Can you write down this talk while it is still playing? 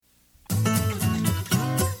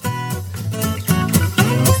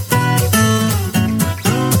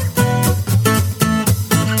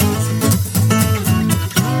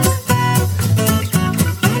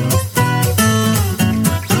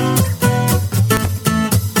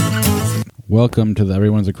Welcome to the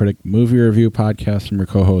Everyone's a Critic movie review podcast from your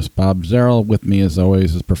co-host Bob Zarrell. With me, as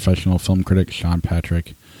always, is professional film critic Sean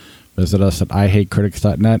Patrick. Visit us at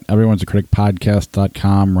ihatecritics.net,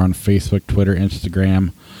 everyone'sacriticpodcast.com. We're on Facebook, Twitter,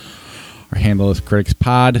 Instagram. Our handle is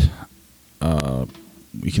CriticsPod.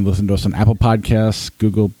 You can listen to us on Apple Podcasts,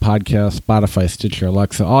 Google Podcasts, Spotify, Stitcher,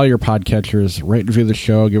 Alexa, all your podcatchers. Rate and review the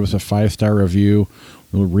show. Give us a 5-star review.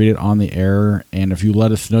 We'll read it on the air. And if you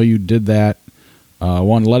let us know you did that,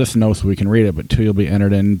 one, let us know so we can read it, but two, you'll be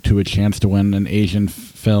entered into a chance to win an Asian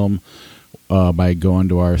film by going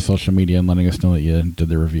to our social media and letting us know that you did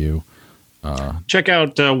the review. Check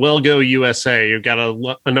out Well Go USA. You've got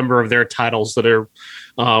a number of their titles that are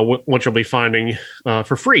what you'll be finding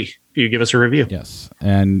for free if you give us a review. Yes,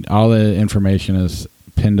 and all the information is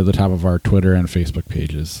pinned to the top of our Twitter and Facebook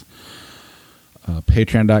pages.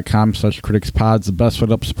 Patreon.com/criticspod is the best way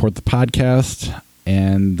to help support the podcast.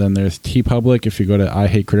 And then there's TeePublic. If you go to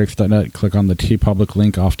ihatecritics.net, click on the TeePublic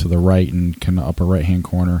link off to the right in kind of upper right-hand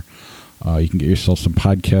corner. You can get yourself some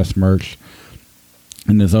podcast merch.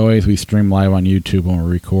 And as always, we stream live on YouTube when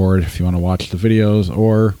we record. If you want to watch the videos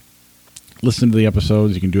or listen to the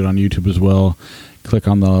episodes, you can do it on YouTube as well. Click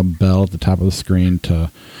on the bell at the top of the screen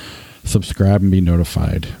to subscribe and be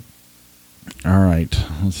notified. All right,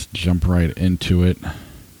 let's jump right into it.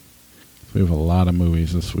 We have a lot of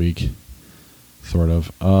movies this week. Sort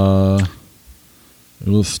of.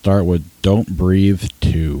 We'll start with Don't Breathe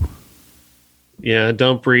 2. Yeah,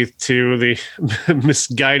 Don't Breathe 2, the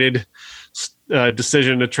misguided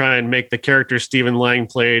decision to try and make the character Stephen Lang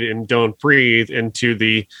played in Don't Breathe into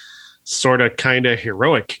the sort of kind of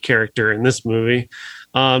heroic character in this movie.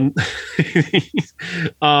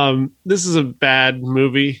 This is a bad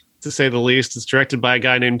movie, to say the least. It's directed by a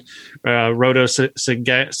guy named Rodo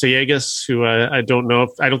Sayegas, who I don't know.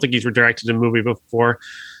 I don't think he's directed a movie before.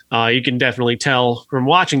 You can definitely tell from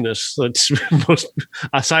watching this that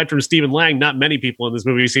aside from Stephen Lang, not many people in this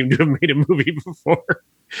movie seem to have made a movie before.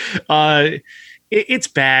 It's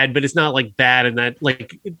bad, but it's not like bad in that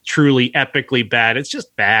like truly epically bad. It's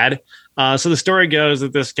just bad. So the story goes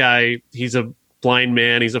that this guy, he's a blind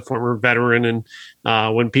man. He's a former veteran. And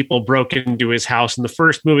when people broke into his house in the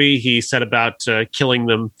first movie, he set about killing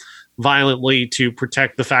them violently to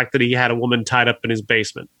protect the fact that he had a woman tied up in his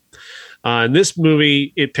basement. In this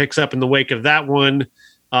movie, it picks up in the wake of that one,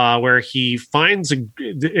 where he finds, I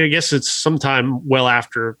guess it's sometime well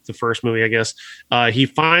after the first movie, I guess, he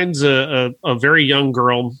finds a very young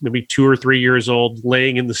girl, maybe 2 or 3 years old,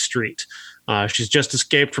 laying in the street. She's just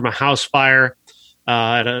escaped from a house fire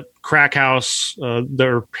at a crack house.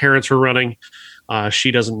 Their parents were running.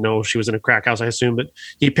 She doesn't know she was in a crack house, I assume, but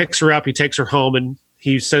he picks her up, he takes her home, and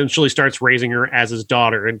he essentially starts raising her as his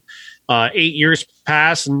daughter. And 8 years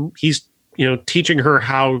pass, and he's teaching her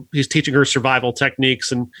survival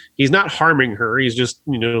techniques, and he's not harming her. He's just,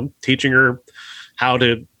 teaching her how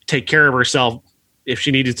to take care of herself if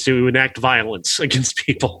she needed to enact violence against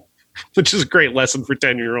people, which is a great lesson for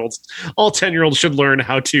 10-year-olds. All 10-year-olds should learn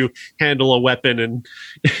how to handle a weapon. And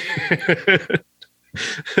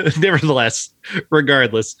nevertheless,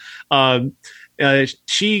 regardless,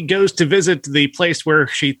 she goes to visit the place where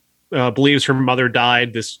she believes her mother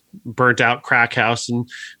died, this burnt out crack house, and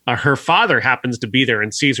her father happens to be there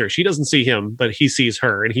and sees her. She doesn't see him, but he sees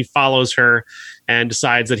her, and he follows her and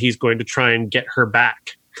decides that he's going to try and get her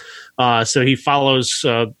back. So he follows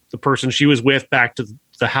the person she was with back to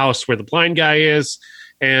the house where the blind guy is,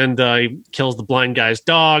 and he kills the blind guy's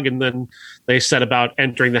dog, and then they set about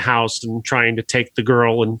entering the house and trying to take the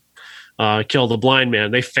girl and kill the blind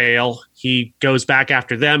man. They fail. He goes back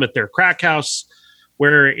after them at their crack house,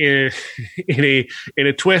 where in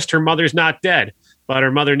a twist, her mother's not dead, but her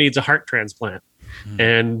mother needs a heart transplant.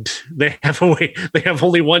 And they have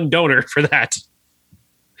only one donor for that,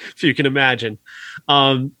 if you can imagine.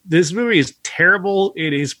 This movie is terrible.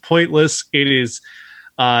 It is pointless. It is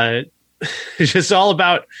it's just all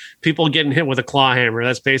about people getting hit with a claw hammer.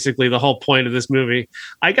 That's basically the whole point of this movie.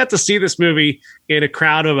 I got to see this movie in a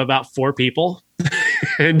crowd of about 4 people.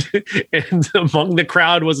 and among the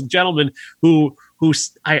crowd was a gentleman who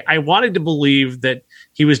I wanted to believe that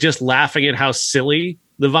he was just laughing at how silly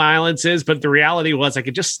the violence is, but the reality was I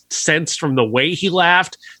could just sense from the way he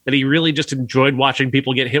laughed that he really just enjoyed watching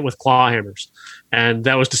people get hit with claw hammers, and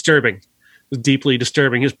that was disturbing. It was deeply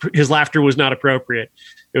disturbing. His laughter was not appropriate.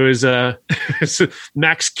 It was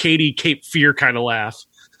Max Cady Cape Fear kind of laugh.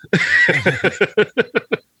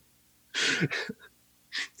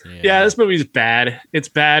 Yeah, this movie's bad. It's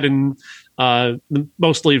bad in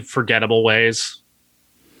mostly forgettable ways.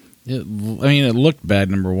 It looked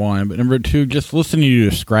bad, number one, but number two, just listening to you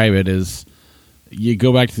describe it is you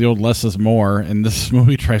go back to the old less is more, and this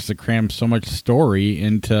movie tries to cram so much story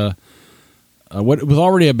into what was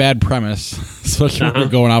already a bad premise, especially when we're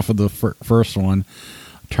going off of the first one,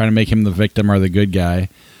 trying to make him the victim or the good guy.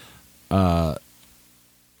 I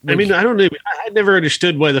mean, I don't know. I never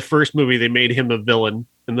understood why the first movie they made him a villain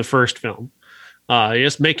in the first film.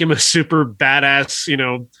 Just make him a super badass,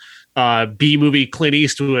 B movie Clint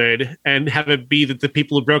Eastwood, and have it be that the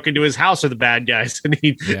people who broke into his house are the bad guys, and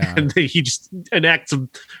he just enacts some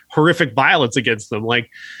horrific violence against them. Like,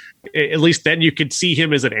 at least then you could see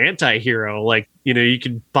him as an anti-hero. Like, you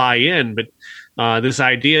could buy in. But this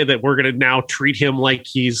idea that we're going to now treat him like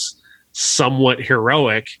he's somewhat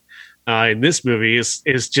heroic in this movie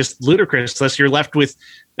is just ludicrous. Unless you're left with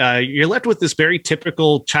this very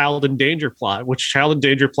typical child in danger plot, which child in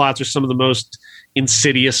danger plots are some of the most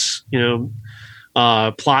insidious,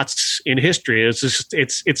 plots in history.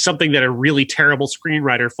 It's something that a really terrible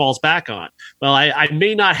screenwriter falls back on. Well, I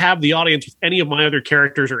may not have the audience with any of my other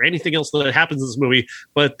characters or anything else that happens in this movie,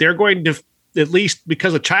 but they're going to, at least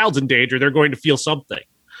because a child's in danger, they're going to feel something.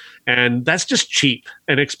 And that's just cheap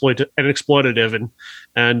and exploitative,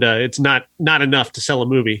 and it's not enough to sell a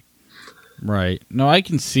movie. Right. No, I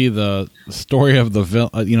can see the story of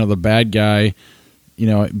the bad guy,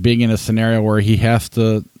 being in a scenario where he has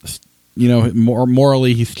to, more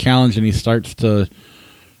morally he's challenged and he starts to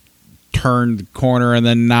turn the corner, and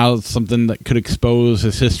then now something that could expose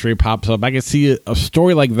his history pops up. I can see a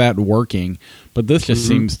story like that working, but this just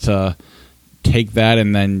seems to take that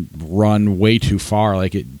and then run way too far.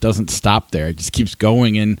 Like, it doesn't stop there. It just keeps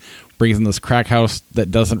going and brings in this crack house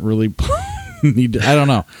that doesn't really need to, I don't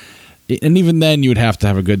know. And even then, you would have to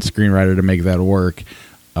have a good screenwriter to make that work.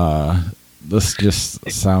 This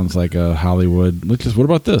just sounds like a Hollywood. What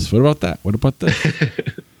about this? What about that? What about this?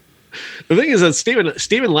 The thing is that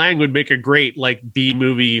Stephen Lang would make a great B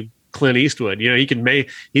movie Clint Eastwood.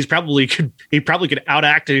 He probably could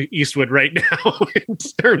outact Eastwood right now in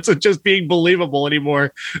terms of just being believable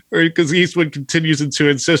anymore, because Eastwood continues to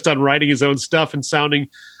insist on writing his own stuff and sounding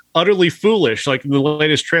utterly foolish, like in the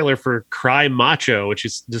latest trailer for Cry Macho, which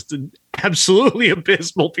is just an absolutely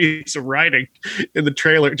abysmal piece of writing in the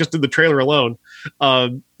trailer alone.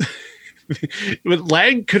 But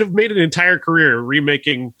Lang could have made an entire career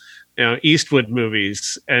remaking Eastwood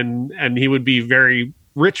movies, and he would be very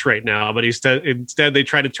rich right now. But instead they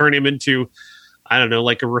try to turn him into, I don't know,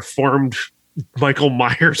 like a reformed Michael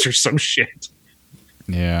Myers or some shit.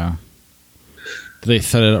 Yeah. Did they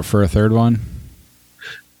set it up for a third one?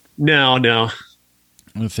 No.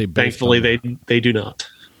 Let's say thankfully they do not.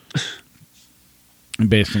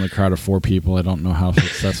 Based on the crowd of 4 people, I don't know how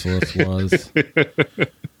successful this was.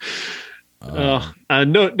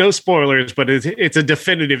 No spoilers, but it's a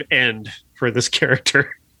definitive end for this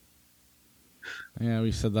character. Yeah,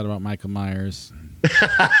 we said that about Michael Myers.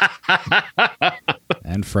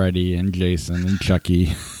 And Freddy and Jason and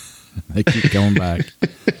Chucky. They keep going back.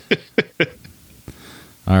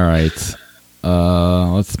 All right.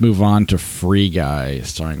 Let's move on to Free Guy,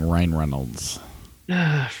 starring Ryan Reynolds.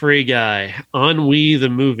 Free Guy, Ennui the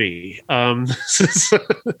movie. This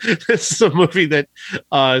is a movie that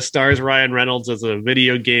stars Ryan Reynolds as a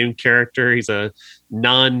video game character. He's a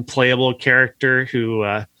non-playable character who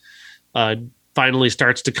finally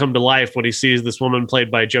starts to come to life when he sees this woman played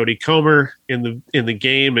by Jodie Comer in the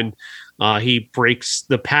game, and he breaks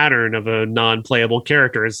the pattern of a non-playable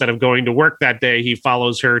character. Instead of going to work that day, he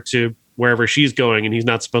follows her to wherever she's going, and he's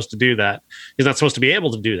not supposed to do that. He's not supposed to be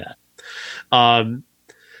able to do that.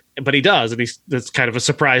 But he does, and that's kind of a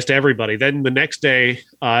surprise to everybody. Then the next day,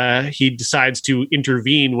 he decides to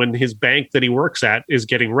intervene when his bank that he works at is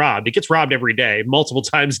getting robbed. He gets robbed every day, multiple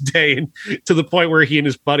times a day, and to the point where he and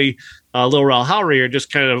his buddy, Lil Rel Howery, are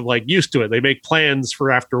just kind of like used to it. They make plans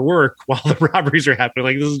for after work while the robberies are happening.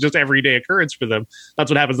 Like, this is just everyday occurrence for them.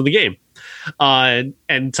 That's what happens in the game.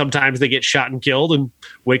 And sometimes they get shot and killed and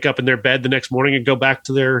wake up in their bed the next morning and go back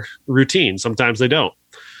to their routine. Sometimes they don't.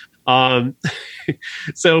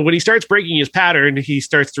 So when he starts breaking his pattern, he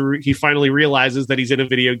finally realizes that he's in a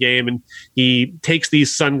video game, and he takes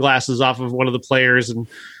these sunglasses off of one of the players, and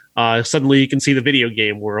suddenly you can see the video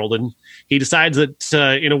game world. And he decides that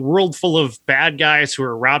in a world full of bad guys who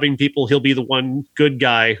are robbing people, he'll be the one good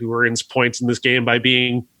guy who earns points in this game by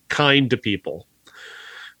being kind to people.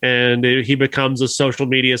 And he becomes a social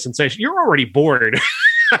media sensation. You're already bored.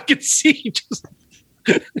 I can see just...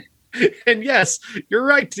 And yes, you're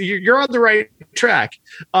right. You're on the right track.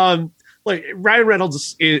 like Ryan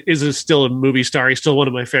Reynolds is still a movie star. He's still one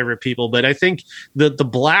of my favorite people, but I think the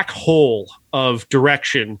black hole of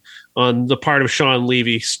direction on the part of Sean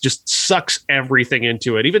Levy just sucks everything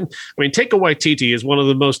into it. Even, I mean, Taika Waititi is one of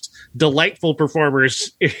the most delightful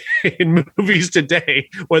performers in movies today,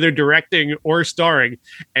 whether directing or starring.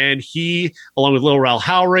 And he, along with Lil Rel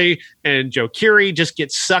Howery and Joe Keery, just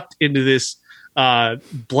gets sucked into this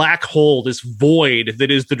black hole, this void that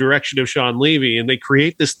is the direction of Sean Levy, and they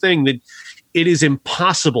create this thing that it is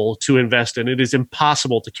impossible to invest in. It is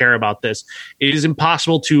impossible to care about this. It is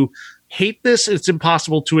impossible to hate this. It's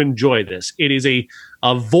impossible to enjoy this. It is a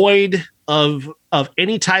void of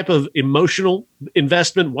any type of emotional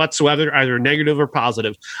investment whatsoever, either negative or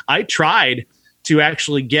positive. I tried to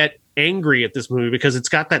actually get angry at this movie because it's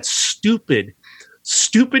got that stupid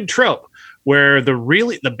trope where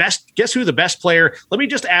the best, guess who the best player? Let me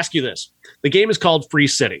just ask you this. The game is called Free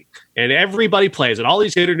City, and everybody plays it. All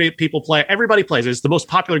these internet people play. Everybody plays it. It's the most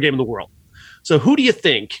popular game in the world. So who do you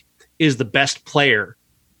think is the best player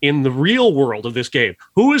in the real world of this game?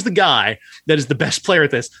 Who is the guy that is the best player at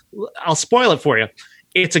this? I'll spoil it for you.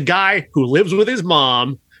 It's a guy who lives with his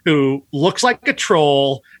mom, who looks like a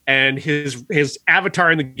troll, and his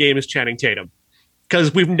avatar in the game is Channing Tatum.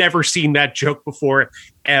 Because we've never seen that joke before,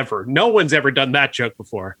 ever. No one's ever done that joke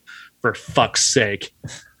before, for fuck's sake.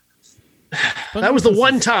 That was the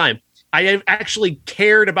one time I have actually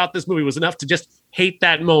cared about this movie, was enough to just hate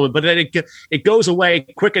that moment. But then it goes away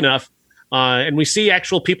quick enough, and we see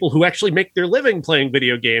actual people who actually make their living playing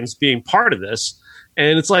video games being part of this.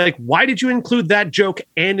 And it's like, why did you include that joke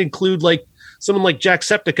and include like someone like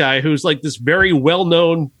Jacksepticeye, who's like this very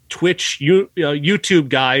well-known Twitch, YouTube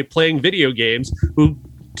guy playing video games, who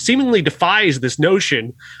seemingly defies this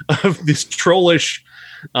notion of this trollish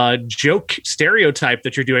joke stereotype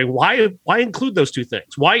that you're doing? Why include those two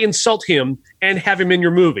things? Why insult him and have him in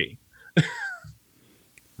your movie?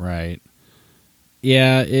 Right.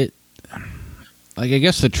 Yeah, I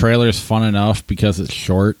guess the trailer is fun enough because it's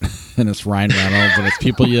short and it's Ryan Reynolds and it's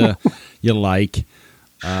people you like,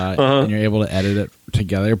 and you're able to edit it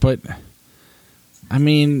together. But I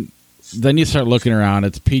mean, then you start looking around.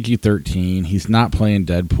 It's PG-13. He's not playing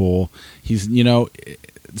Deadpool. He's, and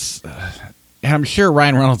I'm sure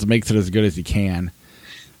Ryan Reynolds makes it as good as he can.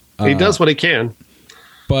 He does what he can.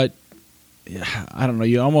 But I don't know.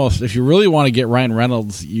 You almost, if you really want to get Ryan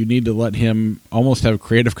Reynolds, you need to let him almost have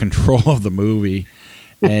creative control of the movie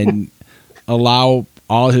and allow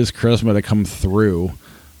all his charisma to come through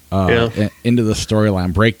into the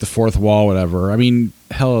storyline, break the fourth wall, whatever. I mean,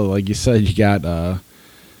 hell, like you said, you got,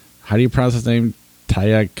 how do you pronounce his name?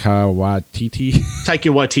 Taika Waititi?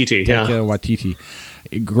 Taika Waititi, yeah. Taika Waititi.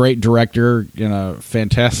 A great director and a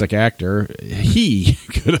fantastic actor. He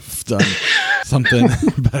could have done something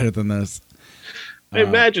better than this. I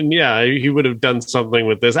imagine, he would have done something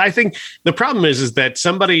with this. I think the problem is that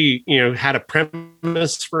somebody, had a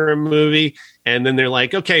premise for a movie, and then they're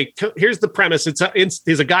like, okay, here's the premise.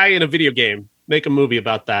 He's a guy in a video game. Make a movie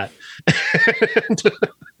about that.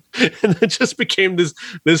 And it just became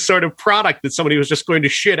this sort of product that somebody was just going to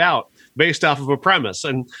shit out based off of a premise.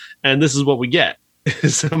 And this is what we get.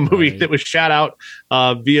 It's a movie that was shot out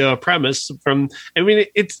via a premise from. I mean,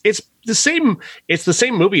 it's the same. It's the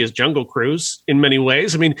same movie as Jungle Cruise in many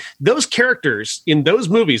ways. I mean, those characters in those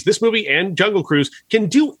movies, this movie and Jungle Cruise, can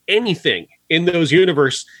do anything in that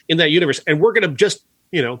universe, and we're gonna just,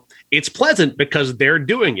 it's pleasant because they're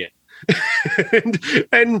doing it.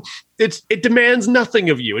 and it demands nothing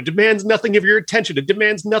of you. It demands nothing of your attention. It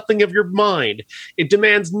demands nothing of your mind. It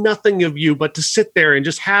demands nothing of you but to sit there and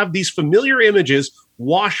just have these familiar images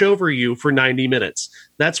wash over you for 90 minutes.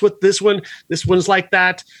 That's what this one's like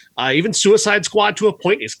that. Even Suicide Squad to a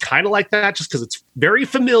point is kind of like that, just because it's very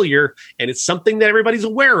familiar and it's something that everybody's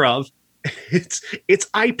aware of. It's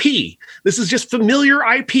IP. This is just familiar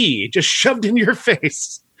IP just shoved in your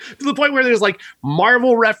face. To the point where there's like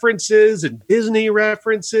Marvel references and Disney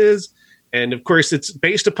references, and of course it's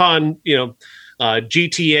based upon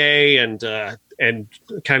GTA and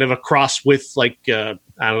kind of a cross with like I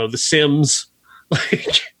don't know, The Sims.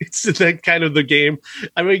 Like it's that kind of the game.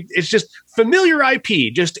 I mean, it's just familiar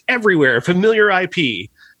IP, just everywhere, familiar IP,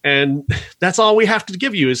 and that's all we have to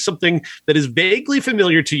give you is something that is vaguely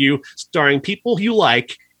familiar to you, starring people you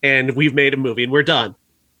like, and we've made a movie and we're done.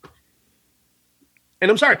 And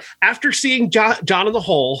I'm sorry, after seeing John in the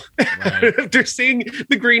Hole, right. After seeing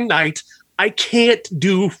The Green Knight, I can't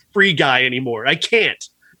do Free Guy anymore. I can't.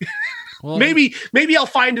 Well, maybe I'll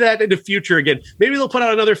find that in the future again. Maybe they'll put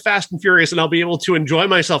out another Fast and Furious and I'll be able to enjoy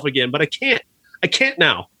myself again. But I can't. I can't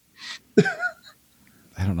now.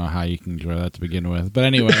 I don't know how you can enjoy that to begin with. But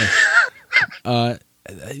anyway,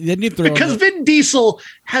 Then you throw because Vin Diesel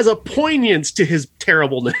has a poignance to his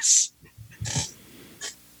terribleness.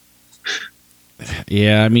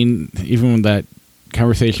 Yeah, I mean, even with that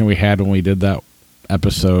conversation we had when we did that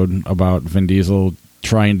episode about Vin Diesel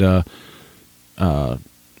trying to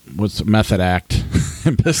method act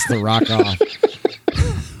and piss The Rock off.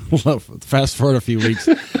 Well, fast forward a few weeks,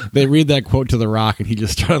 they read that quote to The Rock, and he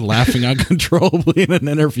just started laughing uncontrollably in an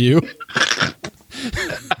interview.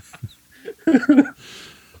 I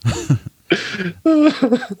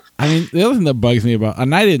mean, the other thing that bugs me about,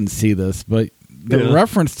 and I didn't see this, but the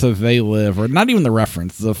reference to They Live, or not even the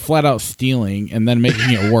reference, the flat out stealing and then making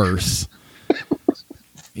it worse.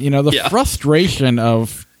 The frustration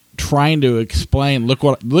of trying to explain, look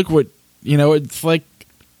what, it's like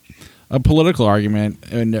a political argument,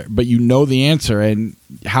 but the answer, and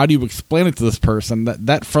how do you explain it to this person?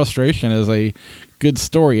 That frustration is a good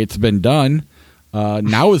story. It's been done.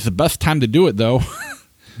 Now is the best time to do it, though.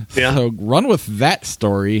 Yeah. So run with that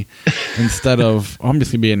story instead of, I'm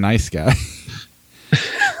just gonna be a nice guy.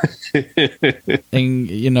 And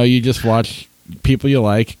you just watch people you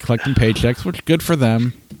like collecting paychecks, which is good for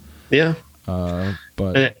them. Yeah.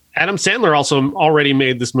 But Adam Sandler also already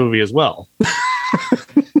made this movie as well.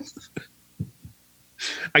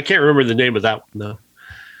 I can't remember the name of that one though.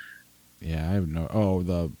 Yeah, I have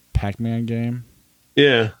the Pac-Man game.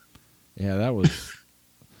 Yeah. Yeah, that was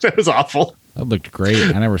awful. That looked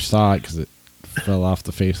great. I never saw it because it fell off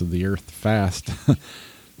the face of the earth fast.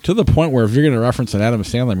 To the point where if you're going to reference an Adam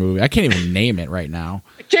Sandler movie, I can't even name it right now.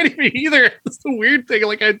 I can't even either. That's the weird thing.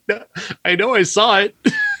 Like I know I saw it.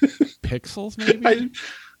 Pixels, maybe?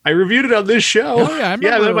 I reviewed it on this show. Oh, yeah, I remember.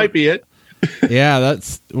 Yeah, that might be it. Yeah,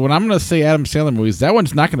 that's when I'm going to say Adam Sandler movies. That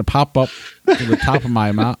one's not going to pop up to the top of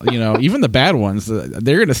my mouth. Even the bad ones,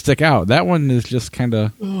 they're going to stick out. That one is just kind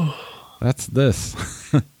of, that's this.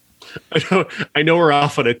 I know we're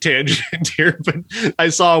off on a tangent here, but I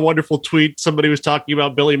saw a wonderful tweet. Somebody was talking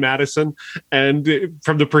about Billy Madison, and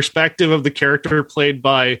from the perspective of the character played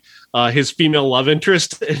by his female love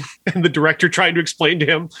interest, and the director trying to explain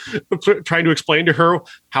to her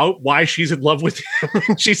why she's in love with him.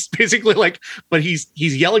 She's basically like, but he's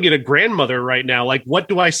yelling at a grandmother right now. Like, what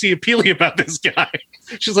do I see appealing about this guy?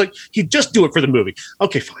 She's like, he'd just do it for the movie.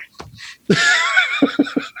 Okay, fine.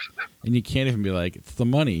 And you can't even be like, it's the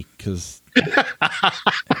money, because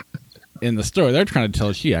in the story, they're trying to tell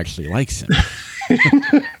us she actually likes him.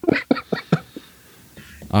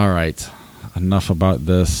 All right. Enough about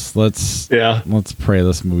this. Let's pray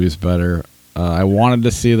this movie's better. I wanted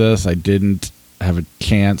to see this. I didn't have a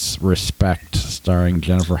chance. Respect, starring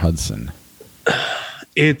Jennifer Hudson.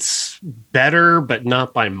 It's better, but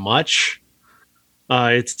not by much.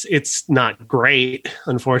 It's not great,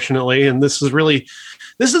 unfortunately. And this is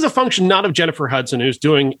a function not of Jennifer Hudson, who's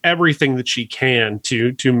doing everything that she can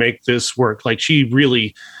to make this work. Like, she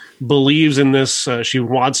really believes in this. She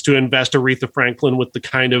wants to invest Aretha Franklin with the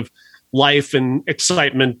kind of life and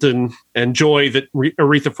excitement and joy that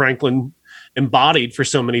Aretha Franklin embodied for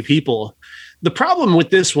so many people. The problem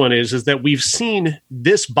with this one is that we've seen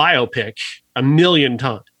this biopic a million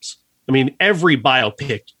times. I mean, every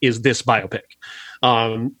biopic is this biopic.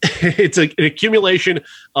 It's an accumulation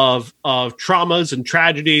of traumas and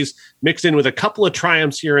tragedies mixed in with a couple of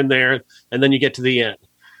triumphs here and there, and then you get to the end.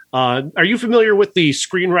 Are you familiar with the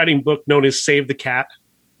screenwriting book known as Save the Cat?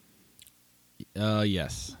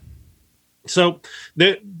 Yes. So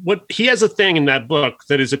what he has a thing in that book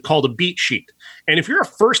that is called a beat sheet. And if you're a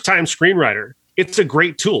first-time screenwriter, it's a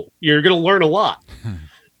great tool. You're going to learn a lot.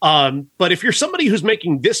 But if you're somebody who's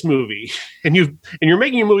making this movie and you're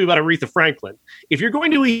making a movie about Aretha Franklin, if you're going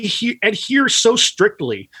to adhere so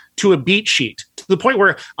strictly to a beat sheet to the point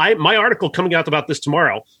where my article coming out about this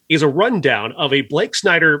tomorrow is a rundown of a Blake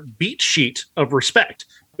Snyder beat sheet of respect,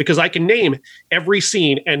 because I can name every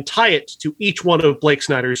scene and tie it to each one of Blake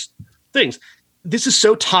Snyder's things. This is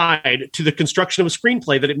so tied to the construction of a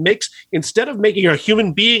screenplay that it makes, instead of making a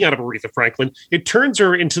human being out of Aretha Franklin, it turns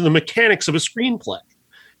her into the mechanics of a screenplay.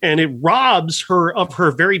 And it robs her of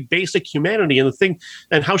her very basic humanity and the thing,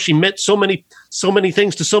 and how she meant so many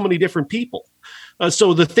things to so many different people.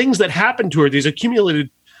 So the things that happened to her, these accumulated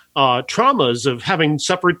traumas of having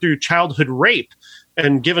suffered through childhood rape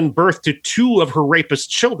and given birth to 2 of her rapist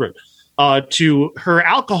children, to her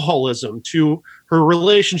alcoholism, to her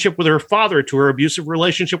relationship with her father, to her abusive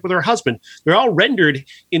relationship with her husband, they're all rendered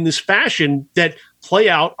in this fashion that play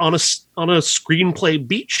out on a screenplay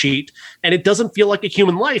beat sheet, and it doesn't feel like a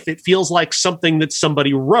human life. It feels like something that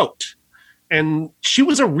somebody wrote. And she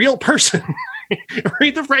was a real person.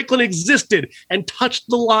 Aretha Franklin existed and touched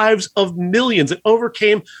the lives of millions and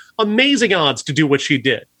overcame amazing odds to do what she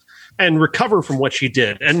did. and recover from what she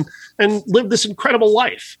did and live this incredible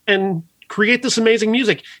life and create this amazing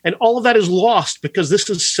music. And all of that is lost because this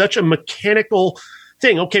is such a mechanical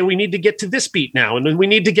thing. Okay, we need to get to this beat now, and then we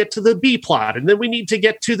need to get to the B plot, and then we need to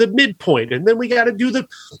get to the midpoint, and then we got to do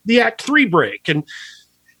the act 3 break. And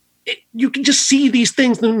you can just see these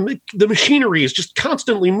things. The machinery is just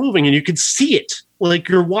constantly moving, and you can see it like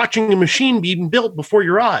you're watching a machine being built before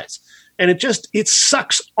your eyes. And it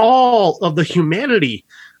sucks all of the humanity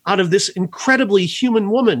out of this incredibly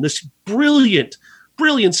human woman, this brilliant,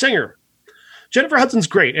 brilliant singer. Jennifer Hudson's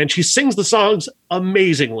great, and she sings the songs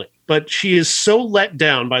amazingly, but she is so let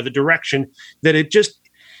down by the direction that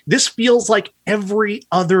this feels like every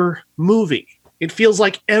other movie. It feels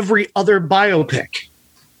like every other biopic.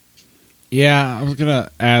 Yeah, I was going to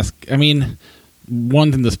ask, I mean,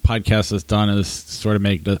 one thing this podcast has done is sort of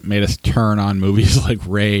made us turn on movies like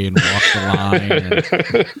Ray and Walk the Line.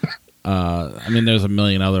 And, I mean, there's a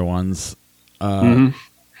million other ones.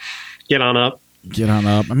 Get on Up.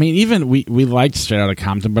 I mean, even we liked Straight Outta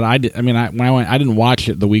Compton, but I didn't watch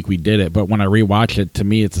it the week we did it, but when I rewatch it, to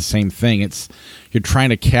me, it's the same thing. You're trying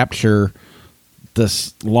to capture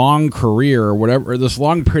this long career or whatever, or this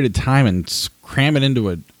long period of time and cram it into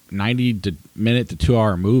a 90-minute to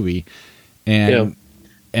 2-hour movie. And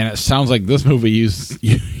it sounds like this movie used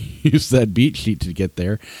that beat sheet to get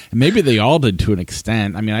there. And maybe they all did to an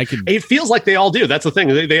extent. I mean, it feels like they all do. That's the thing.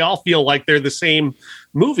 They all feel like they're the same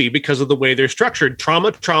movie because of the way they're structured.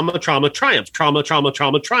 Trauma, trauma, trauma, triumph. Trauma, trauma,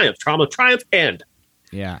 trauma, triumph. Trauma, triumph, end.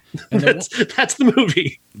 Yeah. And that's the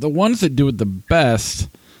movie. The ones that do it the best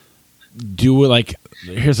do it like,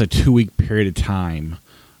 here's a 2-week period of time.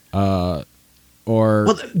 The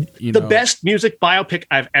best music biopic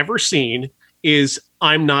I've ever seen is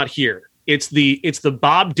I'm Not Here. It's the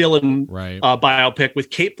Bob Dylan biopic with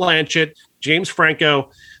Cate Blanchett, James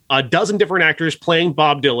Franco, a dozen different actors playing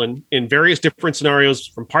Bob Dylan in various different scenarios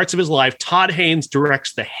from parts of his life. Todd Haynes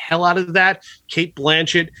directs the hell out of that. Cate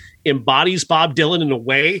Blanchett embodies Bob Dylan in a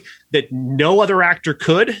way that no other actor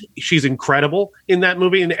could. She's incredible in that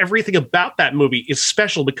movie, and everything about that movie is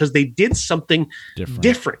special because they did something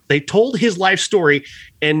different. They told his life story,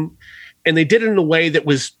 and they did it in a way that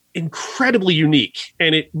was incredibly unique,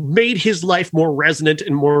 and it made his life more resonant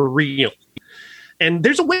and more real. And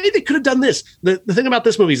there's a way they could have done this. The thing about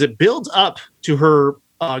this movie is it builds up to her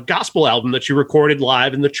gospel album that she recorded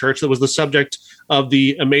live in the church that was the subject of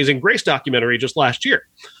the Amazing Grace documentary just last year.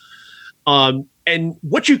 And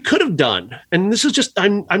what you could have done, and this is just,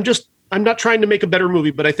 I'm not trying to make a better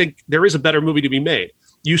movie, but I think there is a better movie to be made.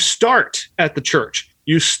 You start at the church.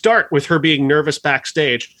 You start with her being nervous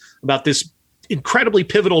backstage about this incredibly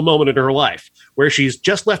pivotal moment in her life where she's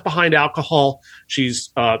just left behind alcohol. She's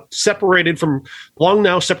separated from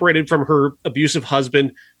her abusive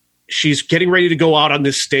husband. She's getting ready to go out on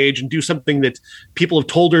this stage and do something that people have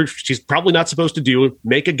told her she's probably not supposed to do,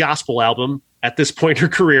 make a gospel album at this point in her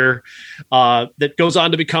career that goes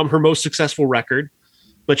on to become her most successful record.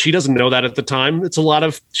 But she doesn't know that at the time.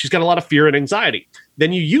 She's got a lot of fear and anxiety.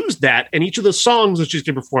 Then you use that, and each of the songs that she's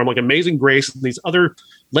going to perform, like Amazing Grace and these other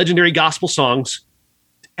legendary gospel songs,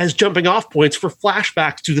 as jumping off points for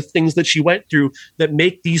flashbacks to the things that she went through that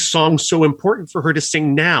make these songs so important for her to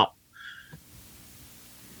sing now.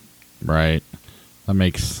 Right. That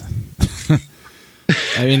makes...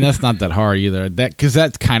 I mean, that's not that hard either. Because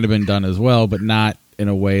that's kind of been done as well, but not in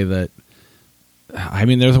a way that... I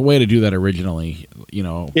mean, there's a way to do that originally,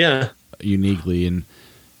 uniquely. And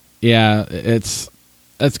yeah, that's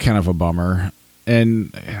kind of a bummer.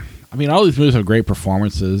 And I mean, all these movies have great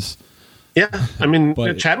performances. Yeah. I mean,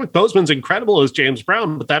 Chadwick Boseman's incredible as James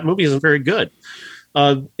Brown, but that movie isn't very good.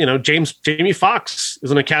 Jamie Foxx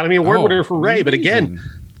is an Academy Award winner for Ray, but again,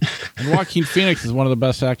 and Joaquin Phoenix is one of the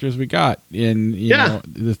best actors we got. And you know,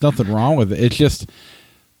 there's nothing wrong with it. It's just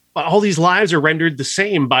all these lives are rendered the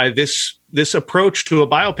same by this approach to a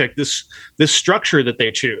biopic, this structure that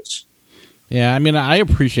they choose. Yeah, I mean, I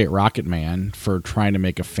appreciate Rocket Man for trying to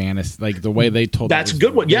make a fantasy, like the way they told. That's a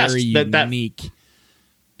good one. Yes, unique.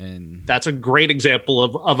 And that's a great example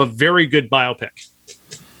of a very good biopic.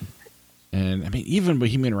 And I mean, even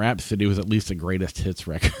Bohemian Rhapsody was at least a greatest hits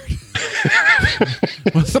record.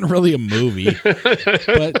 It wasn't really a movie,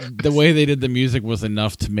 but the way they did the music was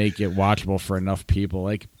enough to make it watchable for enough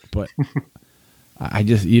people.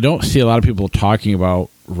 You don't see a lot of people talking about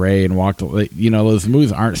Ray and those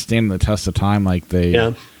movies aren't standing the test of time like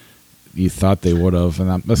you thought they would have,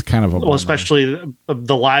 and that's kind of especially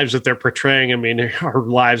the lives that they're portraying. I mean, are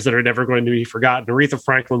lives that are never going to be forgotten. Aretha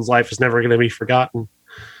Franklin's life is never going to be forgotten,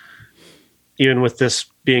 even with this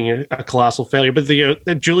being a colossal failure. But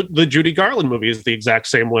the Judy Garland movie is the exact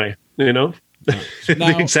same way. You know,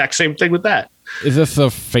 The exact same thing with that. Is this a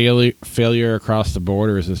failure across the board,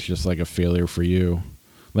 or is this just like a failure for you?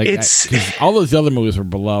 Like, all those other movies were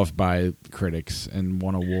beloved by critics and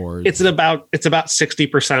won awards. It's about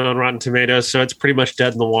 60% on Rotten Tomatoes, so it's pretty much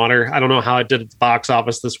dead in the water. I don't know how it did at the box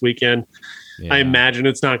office this weekend. Yeah. I imagine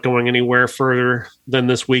it's not going anywhere further than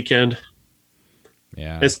this weekend.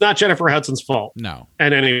 Yeah, it's not Jennifer Hudson's fault. No,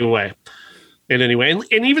 in any way. And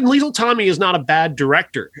even Liesl Tommy is not a bad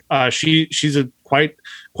director. She's a quite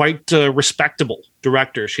respectable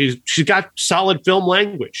director. She's got solid film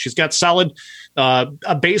language. She's got solid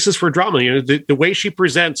a basis for drama. You know, the way she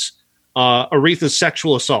presents Aretha's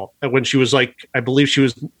sexual assault when she was I believe she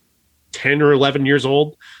was 10 or 11 years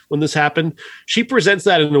old when this happened. She presents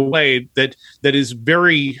that in a way that is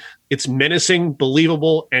it's menacing,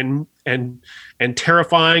 believable, and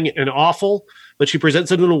terrifying and awful. But she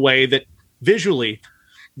presents it in a way that visually,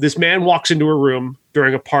 this man walks into a room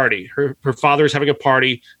during a party. Her father's having a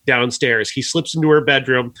party downstairs. He slips into her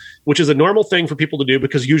bedroom, which is a normal thing for people to do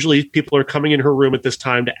because usually people are coming in her room at this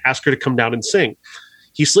time to ask her to come down and sing.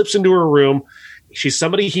 He slips into her room. She's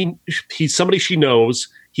somebody he's somebody she knows.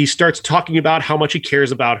 He starts talking about how much he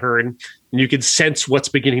cares about her, and you can sense what's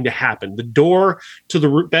beginning to happen. The door to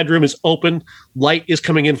the bedroom is open. Light is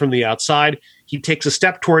coming in from the outside. He takes a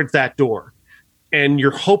step towards that door. And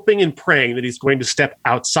you're hoping and praying that he's going to step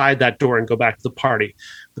outside that door and go back to the party.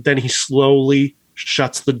 But then he slowly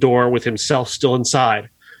shuts the door with himself still inside.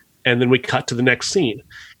 And then we cut to the next scene.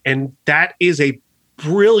 And that is a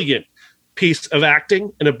brilliant piece of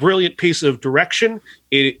acting and a brilliant piece of direction.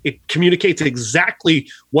 It communicates exactly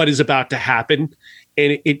what is about to happen.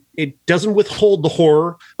 And it doesn't withhold the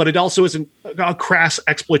horror, but it also isn't a crass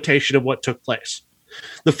exploitation of what took place.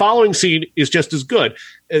 The following scene is just as good.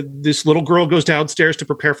 This little girl goes downstairs to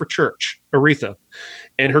prepare for church, Aretha,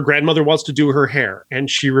 and her grandmother wants to do her hair, and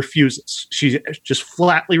she refuses. She just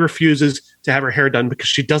flatly refuses to have her hair done because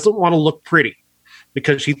she doesn't want to look pretty,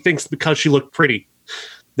 because she thinks because she looked pretty,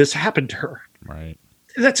 this happened to her. Right.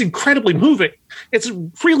 That's incredibly moving. It's a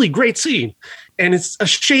really great scene, and it's a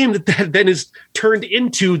shame that then is turned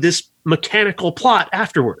into this mechanical plot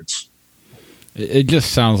afterwards. It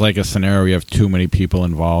just sounds like a scenario where you have too many people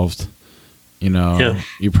involved. You know, yeah.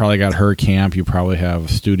 You probably got her camp. You probably have a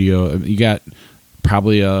studio. You got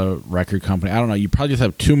probably a record company. I don't know. You probably just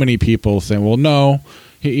have too many people saying, well, no,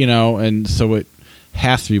 you know, and so it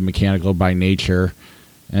has to be mechanical by nature.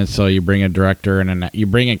 And so you bring a director and you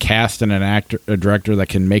bring a cast and a director that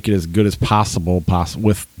can make it as good as possible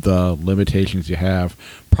with the limitations you have.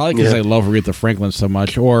 Probably because I love Aretha Franklin so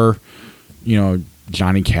much, or, you know,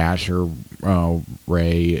 Johnny Cash or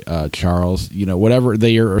Ray Charles, you know, whatever.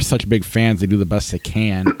 They are such big fans. They do the best they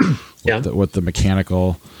can with the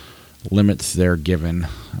mechanical limits they're given.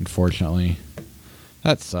 Unfortunately,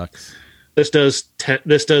 that sucks. This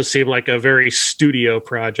does seem like a very studio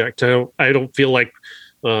project. I don't feel like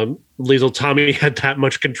Liesl Tommy had that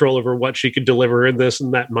much control over what she could deliver in this,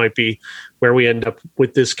 and that might be where we end up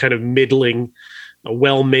with this kind of middling,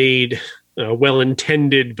 well-made,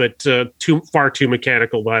 well-intended, but far too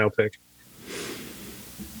mechanical biopic.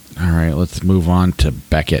 All right, let's move on to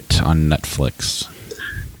Beckett on Netflix.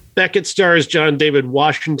 Beckett stars John David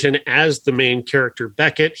Washington as the main character,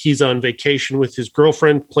 Beckett. He's on vacation with his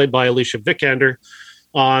girlfriend, played by Alicia Vikander.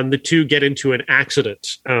 The two get into an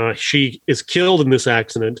accident. She is killed in this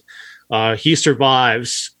accident. He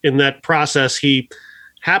survives. In that process, he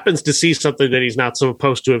happens to see something that he's not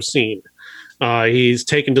supposed to have seen. He's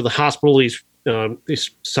taken to the hospital. He's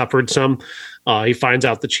suffered some. He finds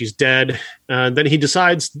out that she's dead. Then he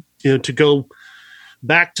decides, to go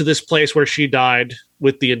back to this place where she died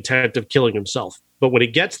with the intent of killing himself. But when he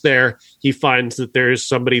gets there, he finds that there's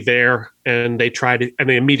somebody there, and they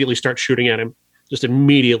immediately start shooting at him, just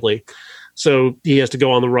immediately. So he has to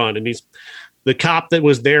go on the run, and the cop that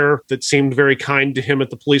was there that seemed very kind to him at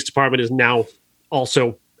the police department is now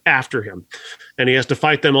also after him, and he has to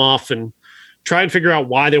fight them off and try and figure out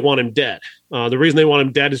why they want him dead. The reason they want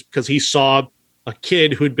him dead is because he saw a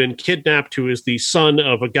kid who'd been kidnapped, who is the son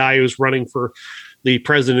of a guy who's running for the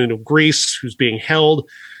president of Greece, who's being held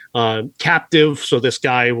captive. So this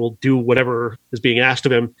guy will do whatever is being asked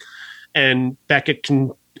of him. And Beckett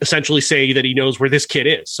can essentially say that he knows where this kid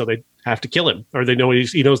is. So they have to kill him, or they know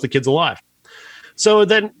he knows the kid's alive. So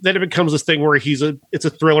then it becomes this thing where it's a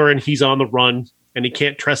thriller, and he's on the run, and he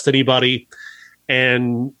can't trust anybody.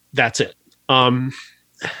 And that's it. John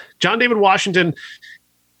David Washington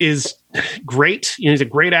is great. He's a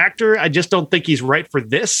great actor. I just don't think he's right for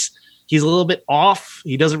this. He's a little bit off.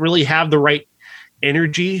 He doesn't really have the right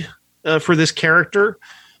energy for this character.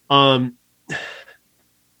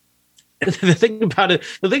 the thing about it,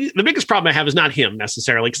 the biggest problem I have is not him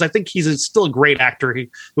necessarily, because I think he's still a great actor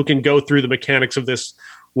who can go through the mechanics of this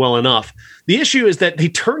well enough. The issue is that they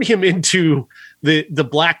turn him into the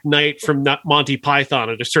Black Knight from Monty Python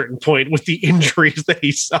at a certain point with the injuries that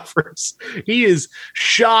he suffers. He is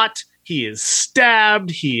shot. He is stabbed.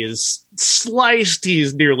 He is sliced. He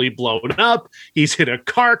is nearly blown up. He's in a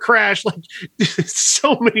car crash. Like,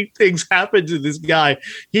 so many things happen to this guy.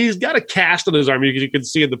 He's got a cast on his arm, you can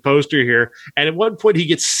see in the poster here. And at one point, he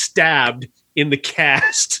gets stabbed in the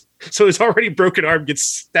cast. So his already broken arm gets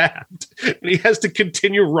stabbed, and he has to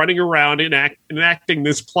continue running around and enacting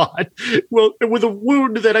this plot. Well, with a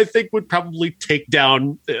wound that I think would probably take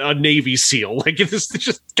down a Navy SEAL. Like, it's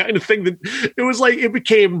just kind of thing that it was like it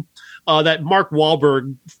became that Mark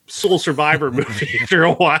Wahlberg Soul Survivor movie after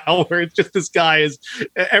a while, where it's just this guy is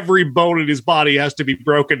every bone in his body has to be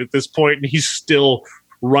broken at this point, and he's still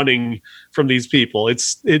running from these people.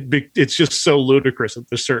 It's just so ludicrous at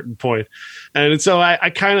a certain point. And so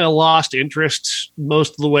I kind of lost interest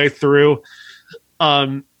most of the way through.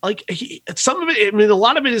 Some of it, I mean, a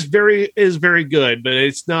lot of it is very good, but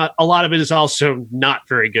it's not, a lot of it is also not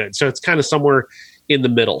very good. So it's kind of somewhere in the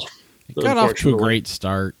middle. It got off to a great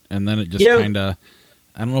start, and then it just kind of,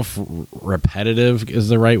 I don't know if repetitive is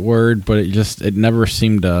the right word, but it never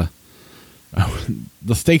seemed to,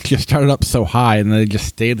 the stakes just started up so high, and they just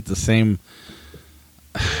stayed at the same.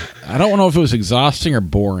 I don't know if it was exhausting or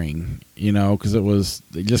boring, because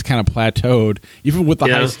it just kind of plateaued. Even with the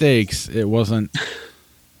high stakes, it wasn't.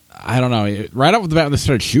 I don't know. Right off the bat, when they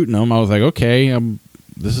started shooting them, I was like, okay,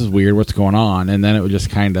 this is weird. What's going on? And then it would just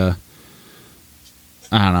kind of.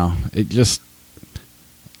 I don't know. It just.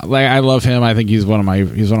 Like, I love him. I think he's one of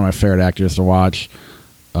my favorite actors to watch.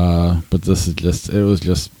 But this is just. It was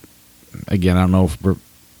just. Again, I don't know if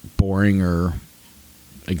boring or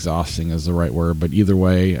exhausting is the right word, but either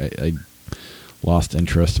way, I lost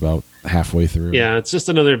interest about halfway through. Yeah, it's just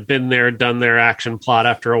another been there, done there action plot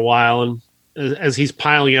after a while, and as he's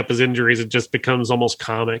piling up his injuries, it just becomes almost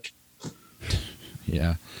comic.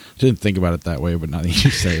 Yeah, didn't think about it that way, but now that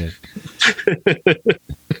you say it,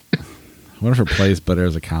 I wonder if it plays better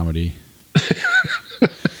as a comedy.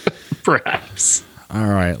 Perhaps. All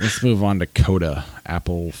right, let's move on to Coda,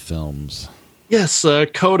 Apple Films. Yes,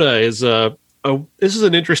 Coda is this is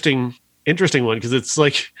an interesting one, because it's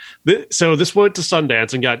like so this went to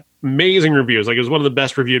Sundance and got amazing reviews. Like, it was one of the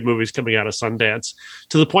best reviewed movies coming out of Sundance,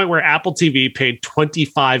 to the point where Apple TV paid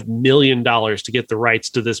 $25 million to get the rights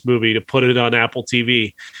to this movie to put it on Apple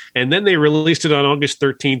TV, and then they released it on August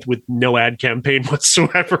 13th with no ad campaign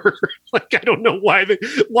whatsoever. Like, I don't know why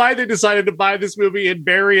they decided to buy this movie and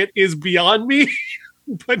bury it is beyond me.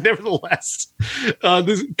 But nevertheless,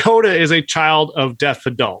 this Coda is a child of deaf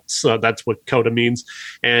adults. That's what Coda means.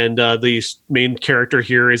 And the main character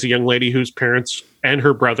here is a young lady whose parents and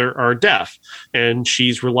her brother are deaf. And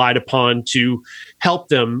she's relied upon to help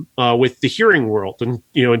them with the hearing world and,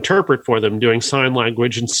 interpret for them, doing sign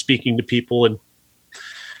language and speaking to people. And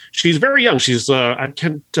she's very young. She's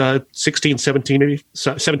 16, 17, maybe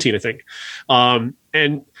 17, I think.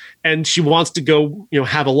 And she wants to go,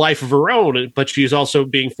 have a life of her own, but she's also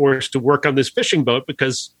being forced to work on this fishing boat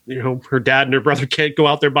because, her dad and her brother can't go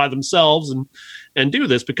out there by themselves and do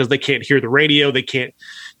this because they can't hear the radio. They can't,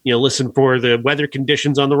 listen for the weather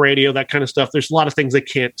conditions on the radio, that kind of stuff. There's a lot of things they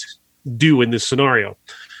can't do in this scenario.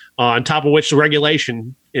 On top of which the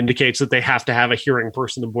regulation indicates that they have to have a hearing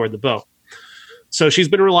person aboard the boat. So she's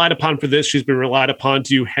been relied upon for this. She's been relied upon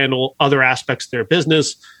to handle other aspects of their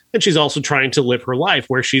business. And she's also trying to live her life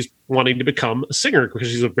where she's wanting to become a singer because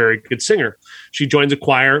she's a very good singer. She joins a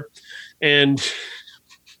choir, and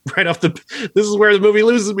this is where the movie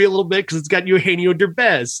loses me a little bit, because it's got Eugenio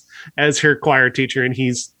Derbez as her choir teacher, and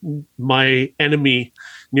he's my enemy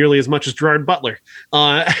nearly as much as Gerard Butler.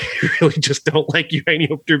 I really just don't like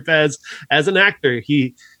Eugenio Derbez as an actor.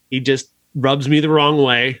 He just rubs me the wrong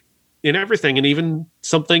way in everything, and even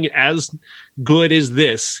something as good as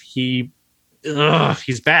this, he's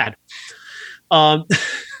bad.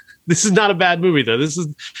 This is not a bad movie, though. This is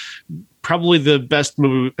probably the best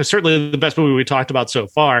movie, certainly the best movie we talked about so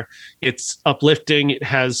far. It's uplifting. It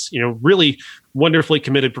has, really wonderfully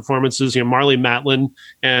committed performances. Marlee Matlin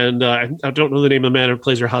and I don't know the name of the man who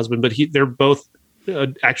plays her husband, but they're both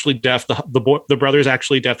actually deaf. The brother's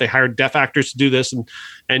actually deaf. They hired deaf actors to do this,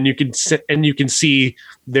 and you can see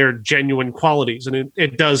their genuine qualities, and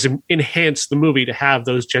it does enhance the movie to have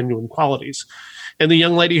those genuine qualities. And the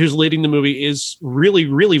young lady who's leading the movie is really,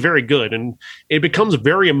 really very good, and it becomes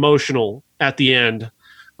very emotional at the end,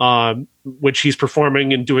 when she's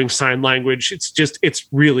performing and doing sign language. It's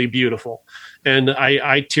really beautiful, and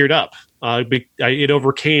I teared up It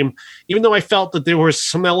overcame, even though I felt that there were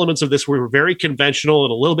some elements of this were very conventional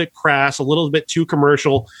and a little bit crass, a little bit too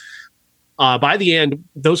commercial. By the end,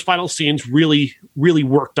 those final scenes really, really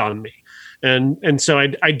worked on me. And so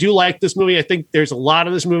I do like this movie. I think there's a lot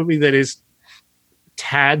of this movie that is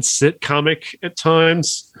tad sitcomic at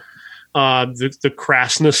times. The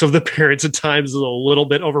crassness of the parents at times is a little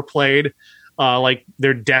bit overplayed. Like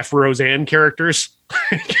they're deaf Roseanne characters.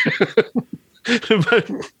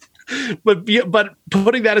 but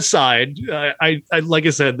putting that aside, I like I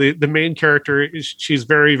said, the main character she's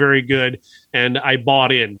very, very good, and I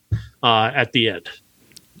bought in at the end.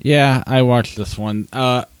 Yeah, I watched this one.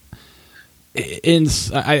 You're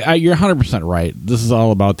 100% right. This is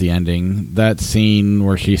all about the ending. That scene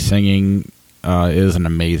where she's singing is an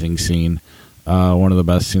amazing scene. One of the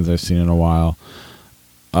best scenes I've seen in a while.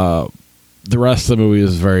 The rest of the movie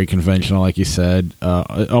is very conventional, like you said.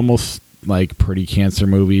 Almost like Pretty Cancer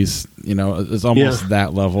movies. You know, it's almost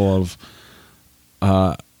that level of.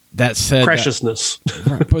 That said, preciousness.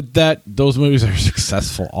 But those movies are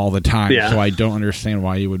successful all the time. Yeah. So I don't understand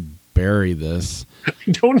why you would bury this.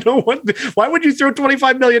 I don't know why would you throw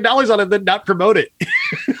 $25 million on it and then not promote it?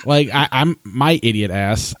 Like I'm my idiot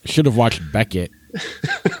ass should have watched Beckett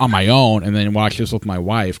on my own and then watched this with my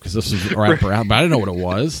wife because this was right around, but I didn't know what it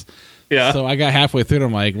was. Yeah. So I got halfway through and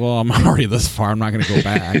I'm like, well, I'm already this far. I'm not going to go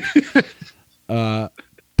back.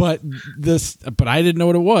 But I didn't know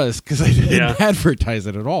what it was because I didn't advertise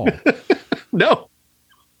it at all. No.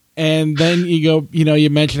 And then you go, you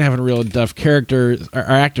mentioned having real deaf characters or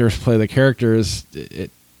actors play the characters.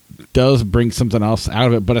 It does bring something else out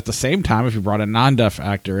of it. But at the same time, if you brought a non-deaf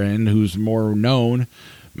actor in who's more known,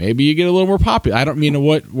 maybe you get a little more popular. I don't mean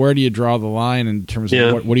where do you draw the line in terms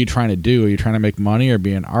of what are you trying to do? Are you trying to make money or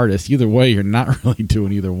be an artist? Either way, you're not really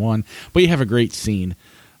doing either one. But you have a great scene.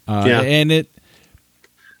 And it.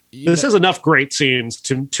 This has enough great scenes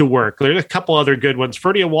to work. There's a couple other good ones.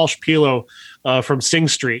 Ferdia Walsh-Pilo from Sing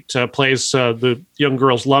Street plays the young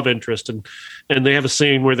girl's love interest, and they have a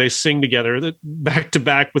scene where they sing together, back to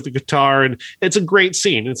back with the guitar, and it's a great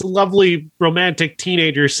scene. It's a lovely romantic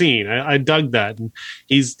teenager scene. I dug that, and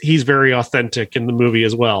he's very authentic in the movie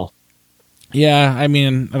as well. Yeah, I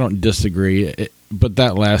mean, I don't disagree, but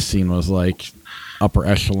that last scene was like upper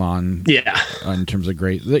echelon. Yeah, in terms of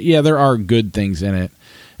great. Yeah, there are good things in it.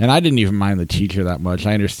 And I didn't even mind the teacher that much.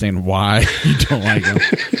 I understand why you don't like him.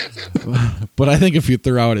 But I think if you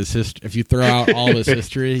throw out all of his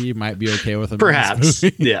history, you might be okay with him. Perhaps,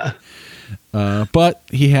 yeah. But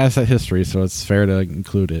he has that history, so it's fair to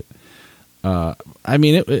include it. I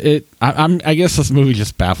mean, I guess this movie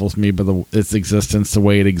just baffles me, but its existence, the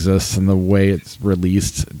way it exists, and the way it's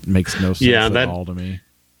released makes no sense at all to me.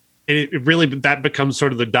 It really, that becomes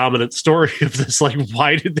sort of the dominant story of this. Like,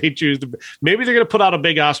 why did they choose to? Maybe they're going to put out a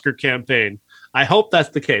big Oscar campaign. I hope that's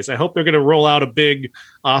the case. I hope they're going to roll out a big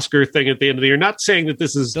Oscar thing at the end of the year. Not saying that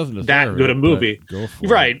this is that good a movie,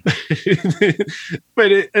 right?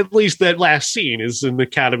 But at least that last scene is an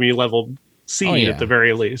Academy level scene at the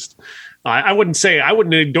very least. I wouldn't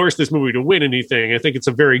endorse this movie to win anything. I think it's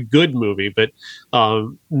a very good movie, but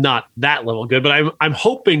not that level good. But I'm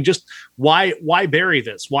hoping just why bury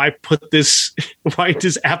this? Why put this? Why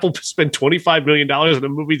does Apple spend $25 million on a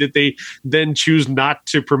movie that they then choose not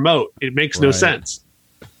to promote? It makes no sense.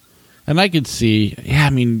 And I could see,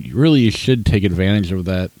 I mean, really, you should take advantage of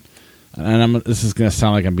that. And this is going to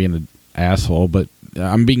sound like I'm being an asshole, but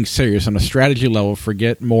I'm being serious on a strategy level.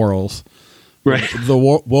 Forget morals. Right. The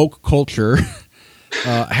woke culture,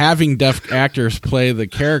 having deaf actors play the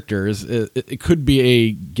characters, it could be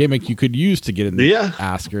a gimmick you could use to get in the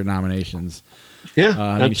Oscar nominations. Yeah,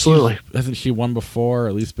 absolutely. Hasn't she won before, or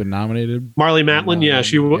at least been nominated? Marlee Matlin,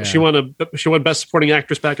 she won Best Supporting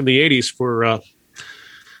Actress back in the 80s for,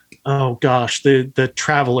 the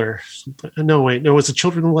Traveler. No, it's The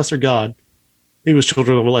Children of the Lesser God. It was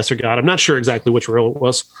Children of the Lesser God. I'm not sure exactly which role it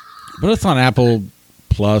was. But it's on Apple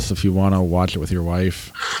Plus if you want to watch it with your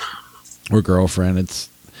wife or girlfriend.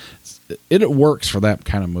 It works for that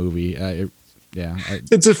kind of movie.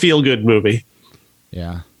 It's a feel-good movie.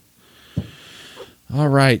 Yeah. All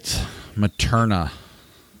right. Materna.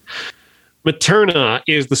 Materna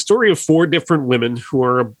is the story of 4 different women who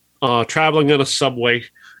are traveling on a subway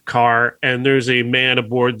car, and there's a man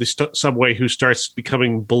aboard the subway who starts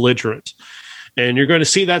becoming belligerent. And you're going to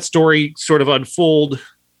see that story sort of unfold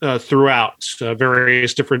throughout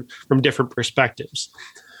from different perspectives.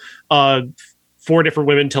 4 different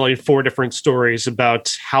women telling 4 different stories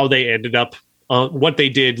about how they ended up, what they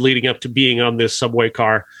did leading up to being on this subway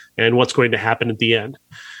car, and what's going to happen at the end.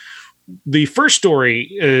 The first story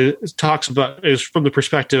is from the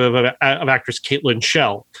perspective of actress Caitlin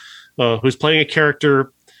Schell, who's playing a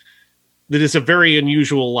character that is a very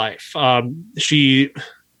unusual life.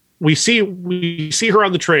 We see her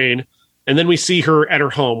on the train, and then we see her at her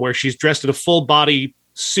home where she's dressed in a full body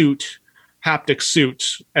suit, haptic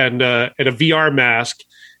suit, and a VR mask,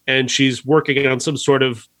 and she's working on some sort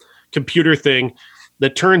of computer thing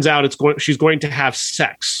that turns out she's going to have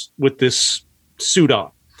sex with this suit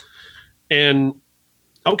on. And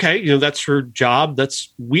okay, that's her job.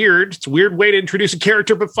 That's weird. It's a weird way to introduce a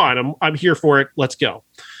character, but fine. I'm here for it. Let's go.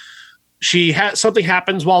 Something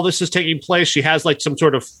happens while this is taking place. She has like some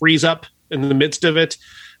sort of freeze up in the midst of it.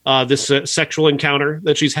 This sexual encounter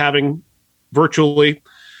that she's having virtually.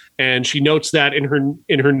 And she notes that in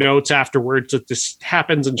her notes afterwards that this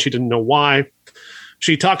happens and she didn't know why.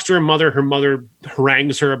 She talks to her mother. Her mother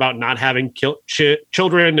harangues her about not having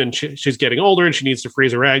children, and she's getting older and she needs to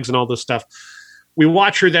freeze her eggs and all this stuff. We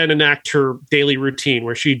watch her then enact her daily routine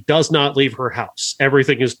where she does not leave her house.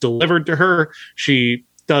 Everything is delivered to her. She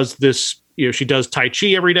does this, she does Tai Chi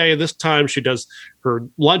every day at this time. She does her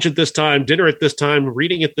lunch at this time, dinner at this time,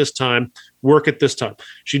 reading at this time, work at this time.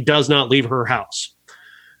 She does not leave her house.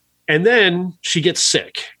 And then she gets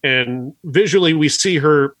sick, and visually we see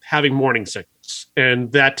her having morning sickness,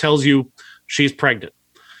 and that tells you she's pregnant.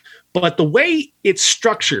 But the way it's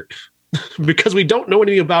structured, because we don't know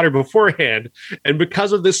anything about her beforehand, and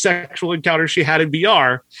because of this sexual encounter she had in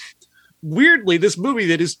VR, weirdly, this movie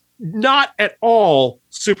that is not at all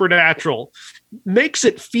supernatural makes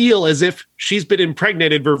it feel as if she's been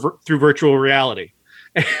impregnated through virtual reality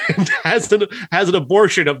and has an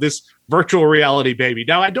abortion of this virtual reality baby.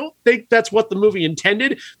 Now, I don't think that's what the movie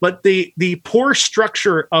intended, but the poor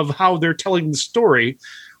structure of how they're telling the story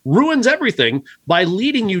ruins everything by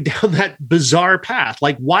leading you down that bizarre path.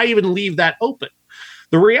 Like, why even leave that open?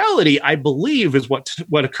 The reality, I believe, is what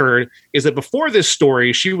occurred is that before this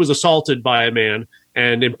story, she was assaulted by a man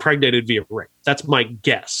and impregnated via rape. That's my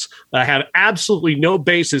guess. I have absolutely no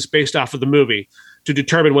basis based off of the movie to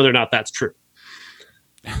determine whether or not that's true.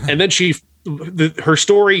 And then her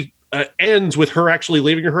story ends with her actually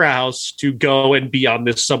leaving her house to go and be on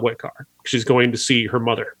this subway car. She's going to see her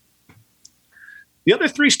mother. The other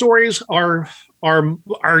three stories are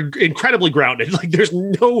incredibly grounded. Like, there's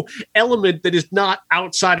no element that is not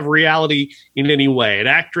outside of reality in any way. An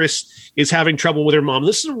actress is having trouble with her mom.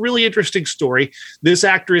 This is a really interesting story. This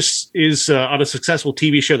actress is on a successful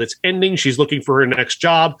TV show that's ending. She's looking for her next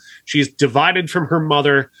job. She's divided from her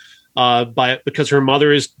mother because her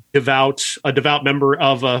mother is a devout member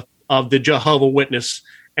of the Jehovah Witness.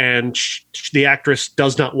 And the actress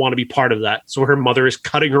does not want to be part of that. So her mother is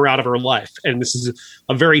cutting her out of her life. And this is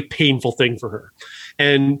a very painful thing for her.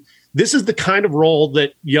 And this is the kind of role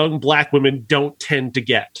that young Black women don't tend to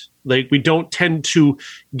get. Like, we don't tend to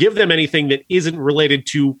give them anything that isn't related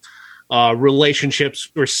to relationships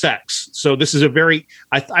or sex. So this is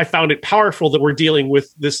I found it powerful that we're dealing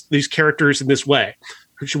with these characters in this way.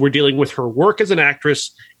 We're dealing with her work as an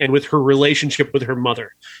actress and with her relationship with her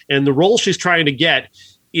mother. And the role she's trying to get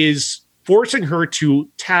is forcing her to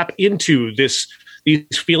tap into these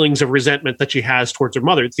feelings of resentment that she has towards her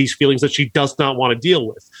mother. It's these feelings that she does not want to deal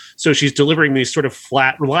with. So she's delivering these sort of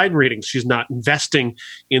flat line readings. She's not investing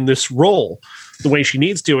in this role the way she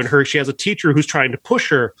needs to. And she has a teacher who's trying to push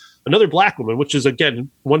her, another Black woman, which is, again,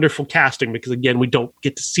 wonderful casting because, again, we don't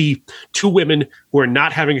get to see two women who are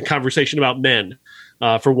not having a conversation about men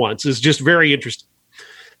for once. It's just very interesting.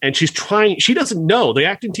 And she doesn't know, the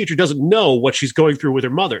acting teacher doesn't know what she's going through with her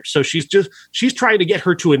mother. So she's trying to get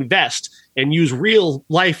her to invest and use real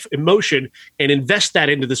life emotion and invest that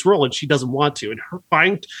into this role. And she doesn't want to. And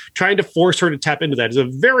trying to force her to tap into that is a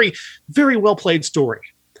very, very well played story.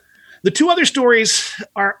 The two other stories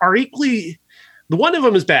are equally, the one of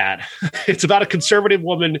them is bad. It's about a conservative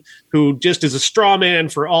woman who just is a straw man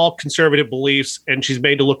for all conservative beliefs. And she's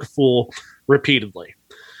made to look a fool repeatedly.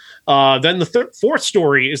 Then the fourth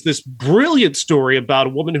story is this brilliant story about a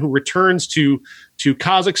woman who returns to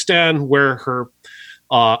Kazakhstan, where her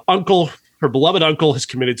beloved uncle, has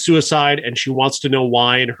committed suicide, and she wants to know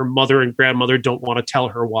why, and her mother and grandmother don't want to tell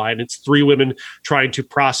her why. And it's three women trying to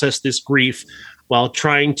process this grief while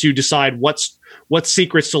trying to decide what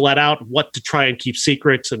secrets to let out, what to try and keep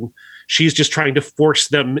secrets, and she's just trying to force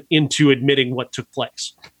them into admitting what took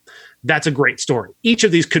place. That's a great story. Each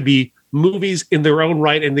of these could be movies in their own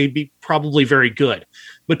right, and they'd be probably very good.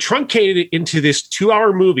 But truncated into this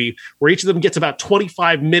 2-hour movie where each of them gets about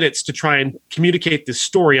 25 minutes to try and communicate this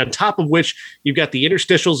story, on top of which you've got the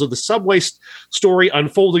interstitials of the subway story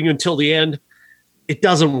unfolding until the end, it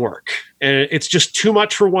doesn't work. And it's just too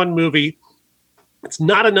much for one movie. It's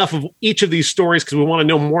not enough of each of these stories because we want to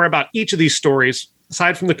know more about each of these stories,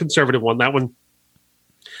 aside from the conservative one. That one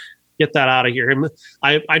Get that out of here. And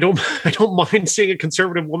I don't mind seeing a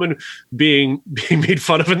conservative woman being made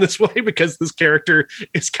fun of in this way, because this character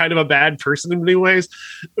is kind of a bad person in many ways.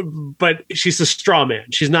 But she's a straw man.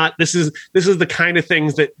 She's not. This is the kind of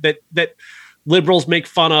things that liberals make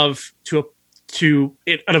fun of to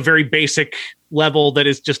it at a very basic level that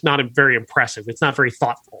is just not very impressive. It's not very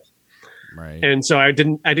thoughtful. Right. And so I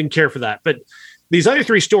didn't care for that. But these other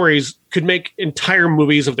three stories could make entire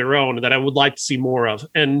movies of their own that I would like to see more of.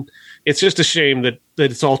 And it's just a shame that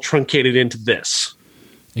it's all truncated into this.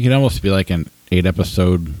 It could almost be like an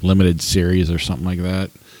 8-episode limited series or something like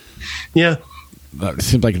that. Yeah. It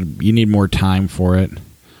seems like you need more time for it.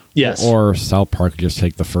 Yes. Or South Park could just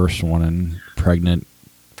take the first one and pregnant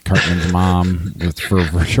Cartman's mom for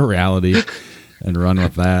virtual reality and run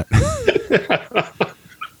with that.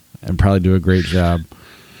 And probably do a great job.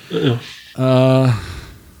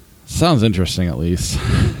 Sounds interesting, at least.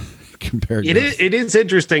 Compared to it is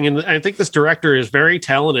interesting, and I think this director is very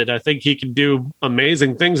talented. I think he can do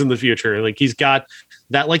amazing things in the future. Like, he's got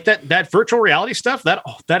that virtual reality stuff, that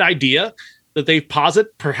idea that they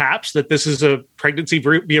posit, perhaps, that this is a pregnancy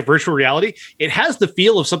via virtual reality. It has the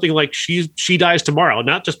feel of something like She Dies Tomorrow,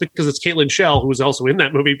 not just because it's Caitlin Schell, who was also in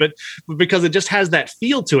that movie, but because it just has that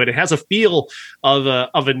feel to it. It has a feel of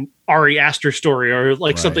an Ari Aster story, or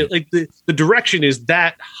like something like the direction is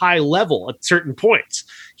that high level at certain points.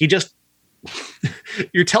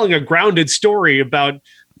 You're telling a grounded story about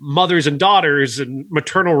mothers and daughters and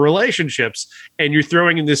maternal relationships, and you're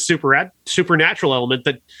throwing in this supernatural element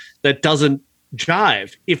that doesn't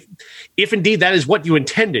jive. If indeed that is what you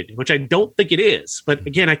intended, which I don't think it is, but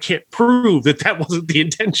again, I can't prove that wasn't the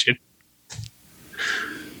intention.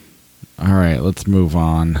 All right, let's move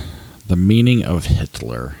on. The Meaning of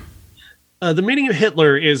Hitler. The Meaning of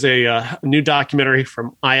Hitler is a new documentary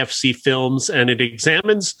from IFC Films, and it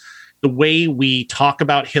examines the way we talk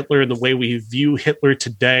about Hitler and the way we view Hitler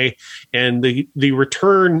today, and the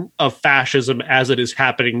return of fascism as it is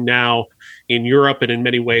happening now in Europe and in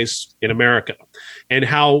many ways in America, and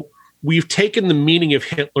how we've taken the meaning of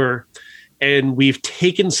Hitler and we've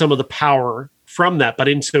taken some of the power from that, but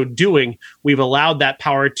in so doing, we've allowed that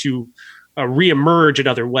power to reemerge in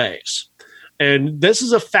other ways. And this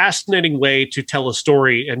is a fascinating way to tell a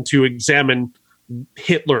story and to examine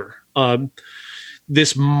Hitler.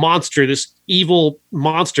 This monster, this evil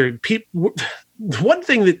monster. One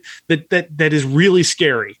thing that is really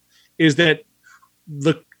scary is that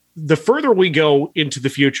the further we go into the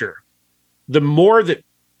future, the more that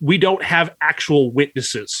we don't have actual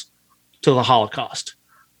witnesses to the Holocaust.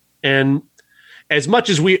 And as much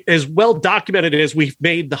as well documented as we've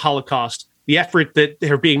made the Holocaust, the effort that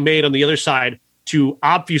they're being made on the other side to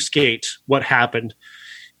obfuscate what happened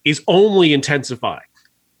is only intensifying.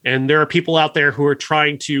 And there are people out there who are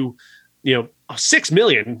trying to, 6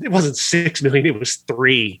 million. It wasn't 6 million. It was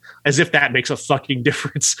 3, as if that makes a fucking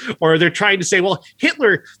difference. Or they're trying to say, well,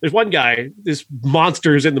 Hitler, there's one guy, this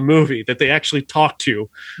monsters in the movie that they actually talked to,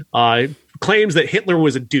 claims that Hitler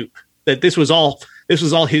was a dupe, that this was all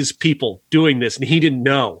his people doing this, and he didn't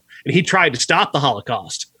know. And he tried to stop the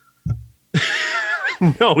Holocaust.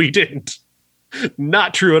 No, he didn't.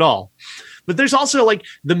 Not true at all. But there's also like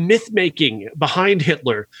the myth making behind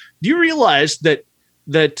Hitler. Do you realize that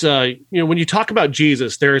when you talk about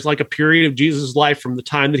Jesus, there's like a period of Jesus' life from the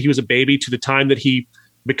time that he was a baby to the time that he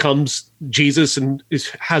becomes Jesus and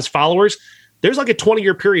has followers? There's like a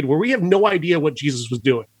 20-year period where we have no idea what Jesus was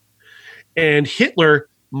doing. And Hitler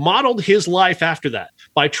modeled his life after that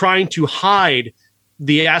by trying to hide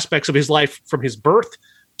the aspects of his life from his birth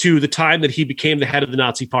to the time that he became the head of the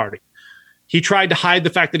Nazi Party. He tried to hide the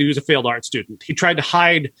fact that he was a failed art student. He tried to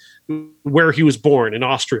hide where he was born in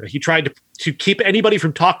Austria. He tried to keep anybody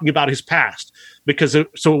from talking about his past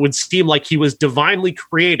so it would seem like he was divinely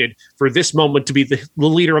created for this moment to be the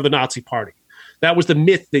leader of the Nazi Party. That was the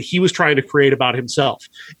myth that he was trying to create about himself.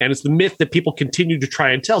 And it's the myth that people continue to try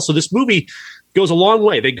and tell. So this movie goes a long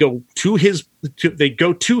way. They go to his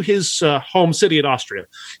home city in Austria.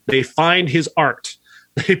 They find his art.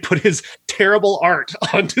 They put his terrible art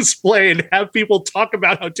on display and have people talk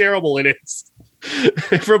about how terrible it is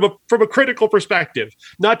from a critical perspective,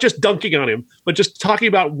 not just dunking on him, but just talking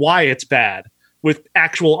about why it's bad with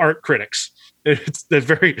actual art critics. It's a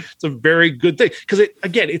very good thing, because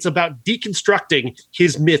it's about deconstructing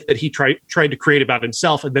his myth that he tried to create about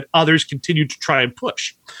himself and that others continue to try and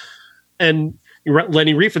push. And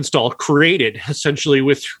Leni Riefenstahl created essentially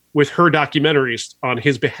with her documentaries on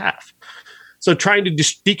his behalf. So trying to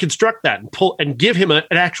deconstruct that and give him an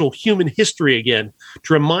actual human history again,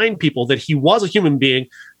 to remind people that he was a human being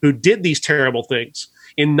who did these terrible things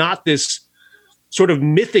in not this sort of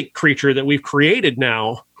mythic creature that we've created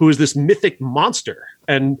now, who is this mythic monster.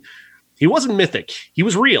 And he wasn't mythic. He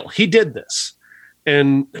was real. He did this.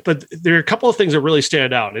 But there are a couple of things that really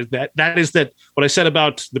stand out. Is that what I said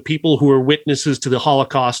about the people who were witnesses to the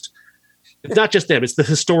Holocaust, it's not just them, it's the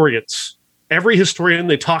historians. Every historian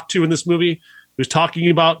they talked to in this movie who's talking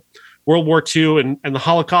about World War II and the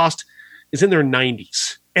Holocaust is in their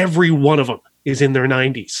 90s. Every one of them is in their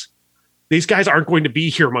 90s. These guys aren't going to be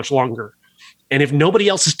here much longer. And if nobody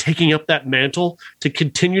else is taking up that mantle to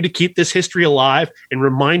continue to keep this history alive and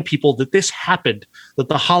remind people that this happened, that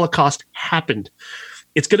the Holocaust happened,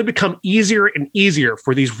 it's going to become easier and easier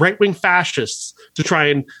for these right-wing fascists to try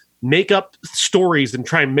and make up stories and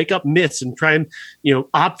try and make up myths and try and,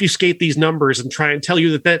 obfuscate these numbers and try and tell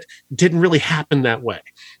you that didn't really happen that way.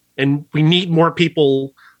 And we need more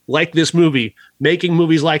people like this movie, making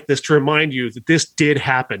movies like this to remind you that this did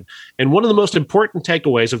happen. And one of the most important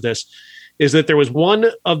takeaways of this is that there was one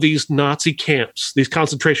of these Nazi camps, these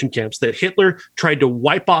concentration camps, that Hitler tried to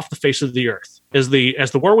wipe off the face of the earth. As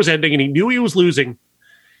the war was ending and he knew he was losing,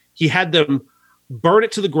 he had them burn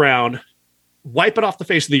it to the ground, wipe it off the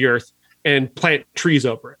face of the earth, and plant trees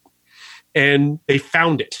over it. And they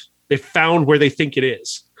found it. They found where they think it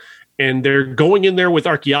is. And they're going in there with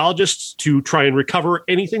archaeologists to try and recover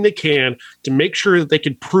anything they can to make sure that they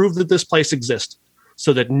can prove that this place exists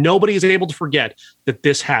so that nobody is able to forget that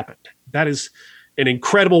this happened. That is an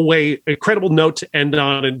incredible note to end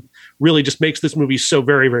on, and really just makes this movie so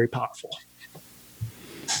very, very powerful.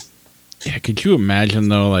 Yeah, could you imagine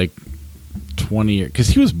though, like 20 years, because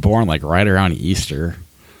he was born like right around Easter.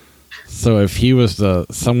 So if he was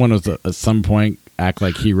someone was at some point act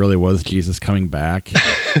like he really was Jesus coming back.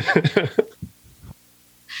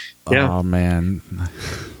 Yeah. Oh man,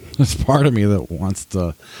 there's part of me that wants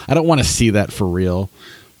to. I don't want to see that for real,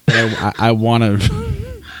 but I want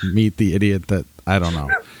to meet the idiot that I don't know.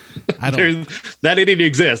 That idiot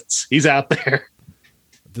exists. He's out there.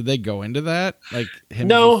 Did they go into that? Like him?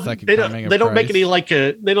 No, they don't make anything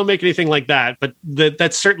like that. But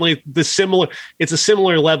that's certainly the similar. It's a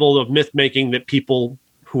similar level of myth making that people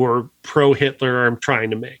who are pro Hitler are trying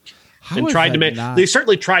to make. They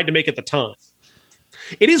certainly tried to make at the time.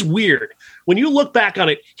 It is weird when you look back on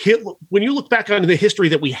it. When you look back on the history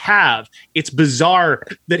that we have, it's bizarre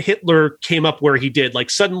that Hitler came up where he did. Like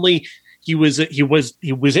suddenly he was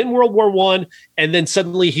in World War I, and then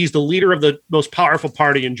suddenly he's the leader of the most powerful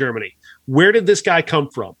party in Germany. Where did this guy come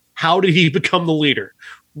from? How did he become the leader?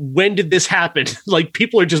 When did this happen? Like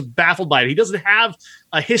people are just baffled by it. He doesn't have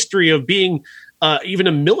a history of being even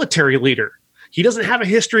a military leader. He doesn't have a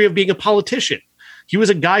history of being a politician. He was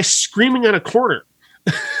a guy screaming on a corner.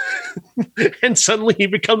 And suddenly he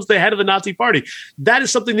becomes the head of the Nazi party. That is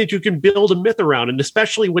something that you can build a myth around. And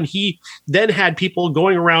especially when he then had people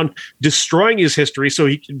going around destroying his history so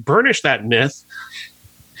he can burnish that myth.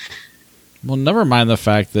 Well, never mind the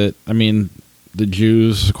fact that, the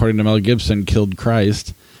Jews, according to Mel Gibson, killed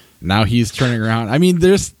Christ. Now he's turning around.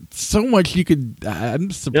 There's so much you could.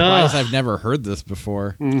 I'm surprised I've never heard this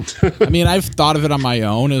before. I've thought of it on my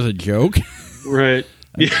own as a joke. Right.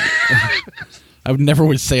 I would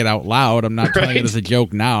never say it out loud. I'm not telling it as a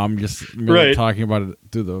joke now. I'm just really talking about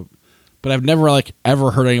it but I've never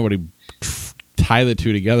ever heard anybody tie the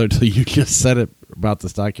two together until you just said it about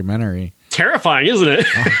this documentary. Terrifying, isn't it?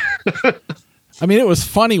 It was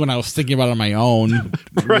funny when I was thinking about it on my own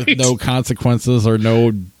with no consequences or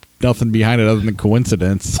nothing behind it other than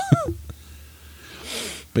coincidence.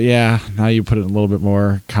 But yeah, now you put it in a little bit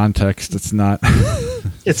more context. It's not.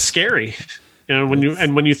 It's scary.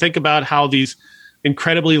 When you think about how these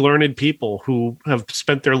incredibly learned people who have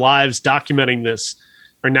spent their lives documenting this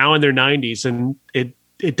are now in their 90s, and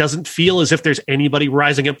it doesn't feel as if there's anybody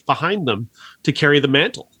rising up behind them to carry the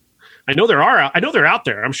mantle. I know they're out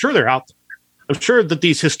there. I'm sure they're out there. I'm sure that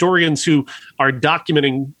these historians who are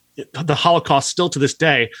documenting the Holocaust still to this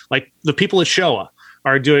day, like the people at Shoah,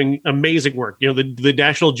 are doing amazing work. The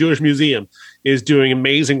National Jewish Museum is doing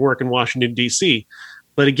amazing work in Washington, D.C.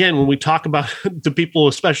 But again, when we talk about the people,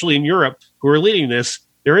 especially in Europe, who are leading this,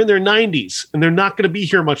 they're in their 90s and they're not going to be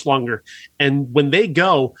here much longer. And when they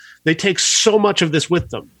go, they take so much of this with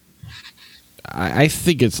them. I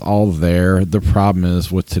think it's all there. The problem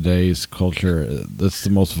is with today's culture, it's the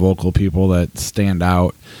most vocal people that stand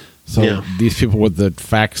out. So these people with the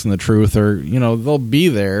facts and the truth are, they'll be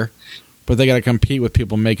there, but they got to compete with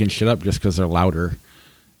people making shit up just because they're louder.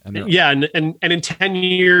 And in 10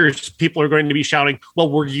 years, people are going to be shouting, well,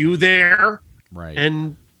 were you there? Right.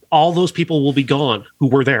 And all those people will be gone who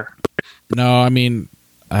were there. No,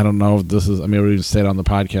 I don't know if this is, we didn't say it on the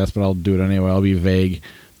podcast, but I'll do it anyway. I'll be vague.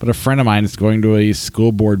 But a friend of mine is going to a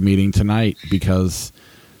school board meeting tonight because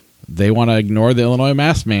they want to ignore the Illinois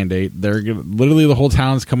mask mandate. They're literally the whole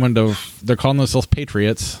town's coming to. They're calling themselves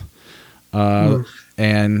patriots,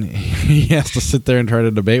 and he has to sit there and try to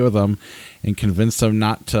debate with them and convince them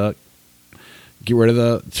not to get rid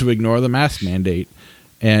of to ignore the mask mandate.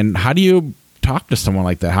 And how do you talk to someone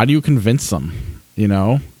like that? How do you convince them? You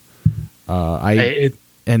know,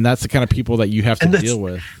 and that's the kind of people that you have to deal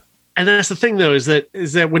with. And that's the thing, though, is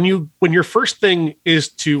that when your first thing is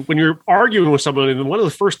when you're arguing with someone, and one of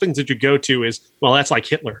the first things that you go to is, well, that's like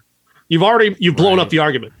Hitler. You've blown up the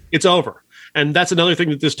argument. It's over. And that's another thing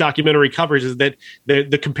that this documentary covers is that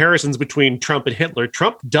the comparisons between Trump and Hitler.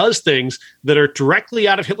 Trump does things that are directly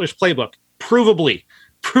out of Hitler's playbook, provably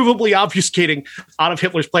obfuscating out of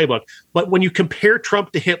Hitler's playbook. But when you compare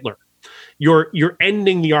Trump to Hitler, you're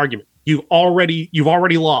ending the argument. You've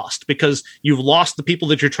already lost because you've lost the people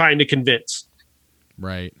that you're trying to convince.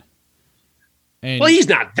 Right. And well, he's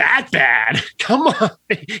not that bad. Come on.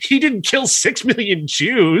 He didn't kill 6 million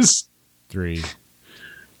Jews. 3.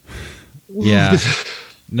 Yeah.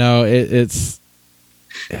 No, it's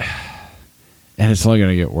and it's only going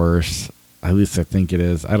to get worse. At least I think it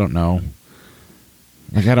is. I don't know.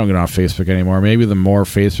 Like, I don't get on Facebook anymore. Maybe the more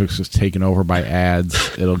Facebook's just taken over by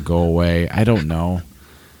ads, it'll go away. I don't know.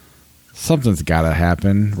 Something's got to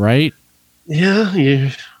happen, right?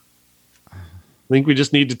 Yeah. I think we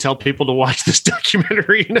just need to tell people to watch this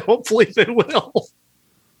documentary, and hopefully they will.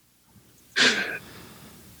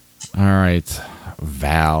 All right.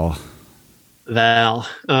 Val,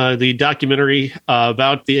 the documentary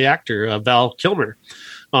about the actor Val Kilmer,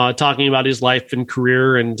 talking about his life and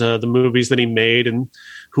career and the movies that he made and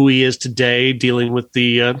who he is today, dealing with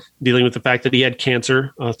the fact that he had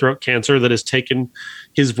cancer, throat cancer, that has taken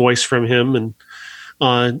his voice from him and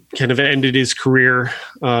kind of ended his career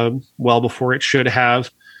well before it should have.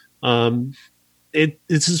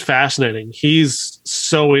 This is fascinating. He's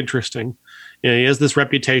so interesting. You know, he has this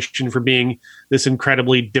reputation for being this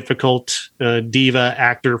incredibly difficult diva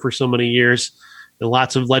actor for so many years, and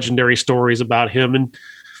lots of legendary stories about him. And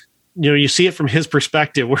you know, you see it from his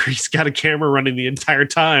perspective, where he's got a camera running the entire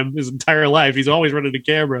time, his entire life. He's always running a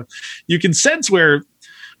camera. You can sense where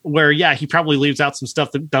yeah, he probably leaves out some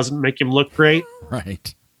stuff that doesn't make him look great,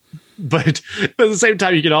 right? But at the same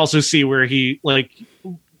time, you can also see where he, like,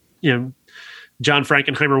 you know, John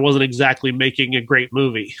Frankenheimer wasn't exactly making a great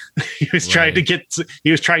movie. He was trying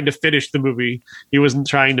to finish the movie. He wasn't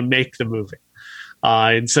trying to make the movie.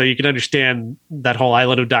 And so you can understand that whole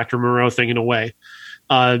Island of Dr. Moreau thing in a way.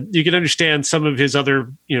 You can understand some of his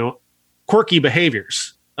other, you know, quirky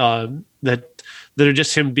behaviors that are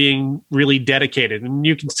just him being really dedicated. And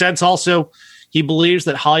you can sense also he believes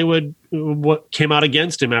that Hollywood what came out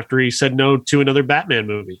against him after he said no to another Batman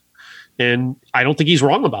movie. And I don't think he's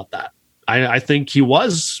wrong about that. I think he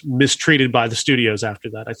was mistreated by the studios after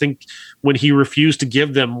that. I think when he refused to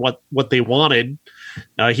give them what they wanted,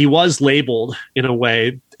 he was labeled in a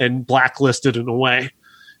way and blacklisted in a way.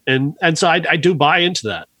 And so I do buy into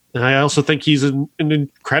that. And I also think he's an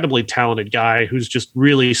incredibly talented guy who's just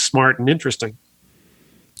really smart and interesting.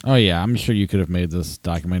 Oh, yeah. I'm sure you could have made this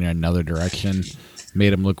documentary another direction,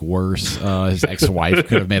 made him look worse. His ex-wife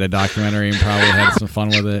could have made a documentary and probably had some fun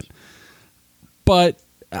with it. But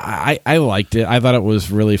I liked it. I thought it was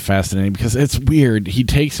really fascinating because it's weird. He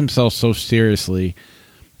takes himself so seriously,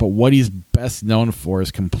 but what he's best known for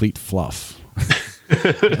is complete fluff.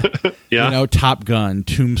 Yeah. You know, Top Gun,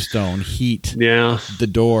 Tombstone, Heat, The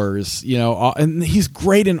Doors, you know, and he's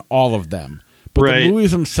great in all of them. But the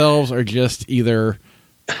movies themselves are just either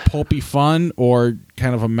pulpy fun or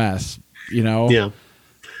kind of a mess, you know? Yeah.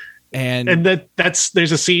 And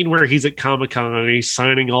there's a scene where he's at Comic-Con and he's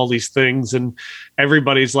signing all these things and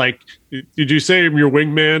everybody's like, did you say I'm your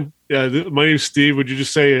wingman? Yeah, my name's Steve. Would you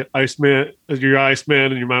just say Iceman? You're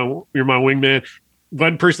Iceman and you're my wingman.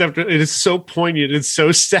 One person after it is so poignant. It's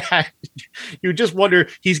so sad. You just wonder,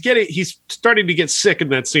 he's starting to get sick in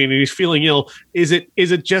that scene and he's feeling ill. Is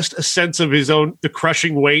it just a sense of the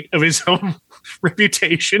crushing weight of his own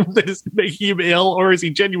reputation that is making him ill, or is he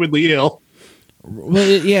genuinely ill? Well,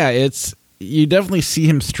 you definitely see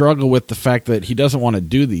him struggle with the fact that he doesn't want to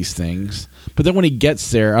do these things. But then when he gets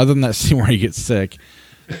there, other than that scene where he gets sick,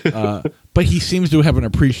 but he seems to have an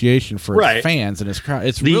appreciation for his fans and his crowd.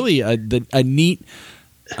 It's really a neat,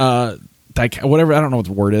 like whatever, I don't know what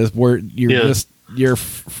the word is, where you're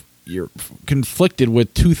conflicted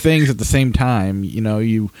with two things at the same time. You know,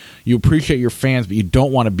 you appreciate your fans, but you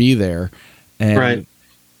don't want to be there. And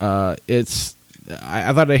I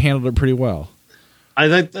thought they handled it pretty well. I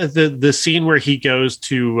think the scene where he goes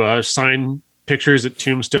to sign pictures at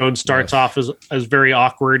Tombstone starts off as very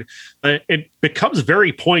awkward. It becomes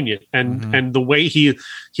very poignant, and the way he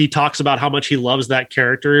talks about how much he loves that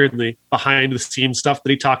character and the behind the scenes stuff that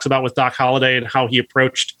he talks about with Doc Holliday and how he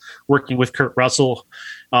approached working with Kurt Russell.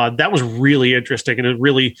 That was really interesting, and it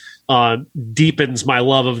really deepens my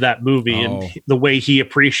love of that movie and the way he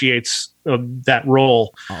appreciates that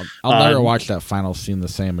role. I'll never watch that final scene the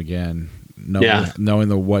same again.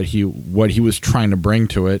 Knowing what he was trying to bring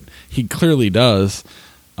to it, he clearly does.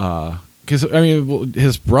 Because I mean,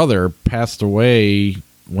 his brother passed away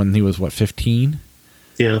when he was 15.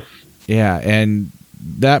 Yeah, and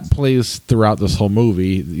that plays throughout this whole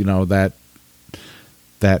movie. You know, that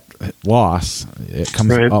loss, it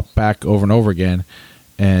comes up back over and over again,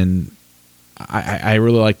 and I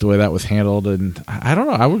really like the way that was handled. And I don't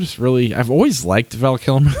know, I've always liked Val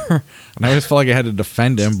Kilmer, and I always felt like I had to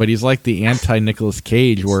defend him, but he's like the anti-Nicolas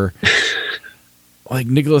Cage, where like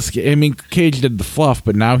Cage did the fluff,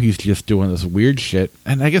 but now he's just doing this weird shit.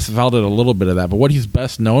 And I guess Val did a little bit of that, but what he's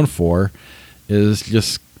best known for is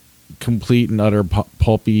just complete and utter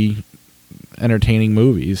pulpy, entertaining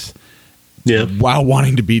movies. Yeah, while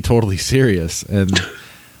wanting to be totally serious, and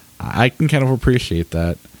I can kind of appreciate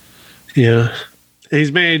that. Yeah,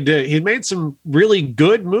 he's made some really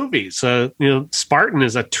good movies. Spartan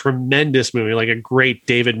is a tremendous movie, like a great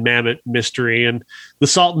David Mamet mystery, and The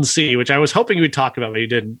Salton Sea, which I was hoping you would talk about, but you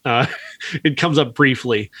didn't. It comes up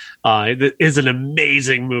briefly. It is an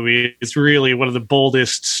amazing movie. It's really one of the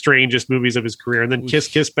boldest, strangest movies of his career. And then Kiss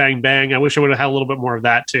Kiss Bang Bang. I wish I would have had a little bit more of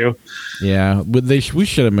that too. Yeah, but we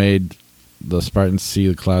should have made the Spartan Sea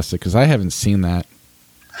the classic, because I haven't seen that,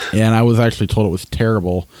 and I was actually told it was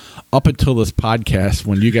terrible up until this podcast,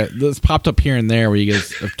 when you guys this popped up here and there where you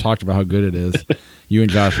guys have talked about how good it is. You and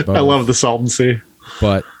Josh both. I love The Salton Sea,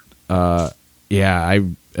 but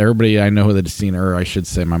everybody I know that has seen her, I should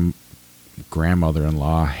say my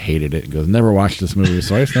grandmother-in-law hated it and goes, never watched this movie,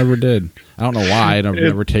 so I just never did. I don't know why. I've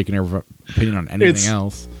never taken her opinion on anything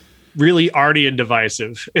else. Really arty and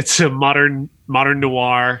divisive. It's a modern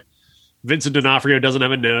noir. Vincent D'Onofrio doesn't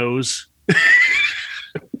have a nose.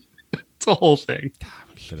 It's a whole thing. God,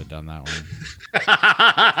 we should have done that one.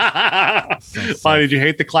 Why did you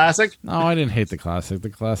hate the classic? No, I didn't hate the classic.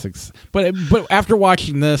 The classics, but after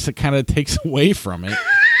watching this, it kind of takes away from it.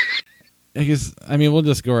 Because we'll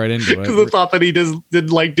just go right into it. The thought that he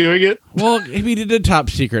didn't like doing it. Well, he did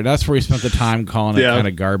Top Secret. That's where he spent the time calling it kind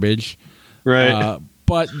of garbage, right?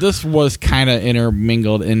 But this was kind of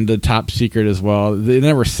intermingled into Top Secret as well. They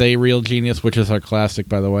never say Real Genius, which is our classic,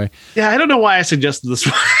 by the way. Yeah, I don't know why I suggested this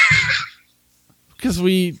one. Because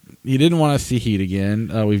he didn't want to see Heat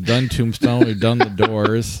again. We've done Tombstone. We've done The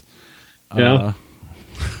Doors. Yeah.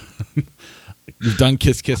 We've done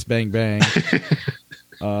Kiss Kiss Bang Bang.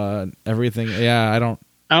 Everything. Yeah, I don't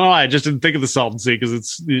know. I just didn't think of The Salton Sea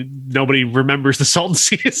because nobody remembers The Salton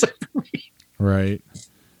Sea except for me. Right.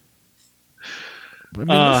 This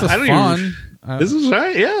is fun. This is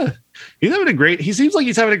right. Yeah, he seems like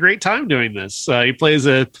he's having a great time doing this. He plays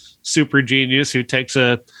a super genius who takes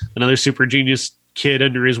another super genius kid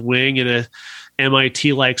under his wing at a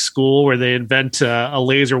MIT-like school where they invent a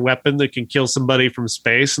laser weapon that can kill somebody from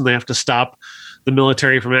space, and they have to stop the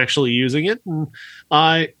military from actually using it. And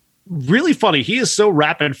really funny. He is so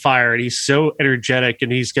rapid fire and he's so energetic, and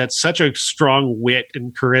he's got such a strong wit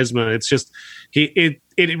and charisma. It's just it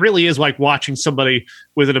really is like watching somebody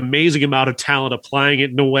with an amazing amount of talent applying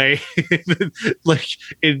it in a way like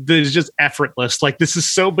it is just effortless. Like, this is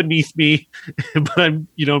so beneath me, but I'm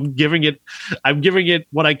giving it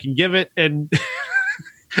what I can give it, and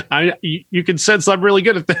you can sense I'm really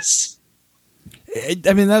good at this.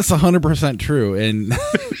 That's 100% true, and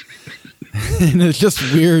and it's just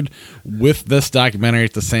weird with this documentary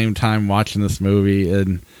at the same time watching this movie,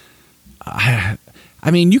 and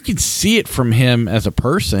you could see it from him as a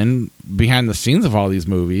person behind the scenes of all these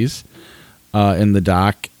movies in the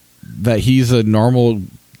doc, that he's a normal,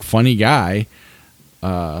 funny guy.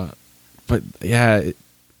 But yeah,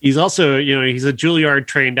 he's also, he's a Juilliard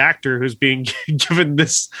trained actor who's being given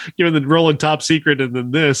the role in Top Secret and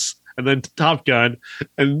then this and then Top Gun,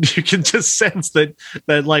 and you can just sense that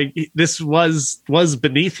like this was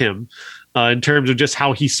beneath him in terms of just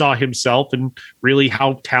how he saw himself and really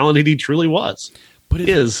how talented he truly was. But it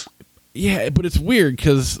is. Yeah, but it's weird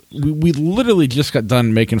because we literally just got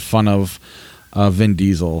done making fun of Vin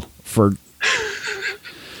Diesel for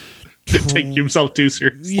taking himself too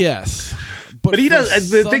seriously. Yes. But he does.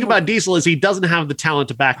 The thing about Diesel is he doesn't have the talent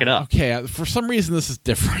to back it up. Okay, for some reason this is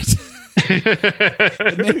different.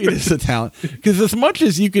 Maybe it is a talent. Because as much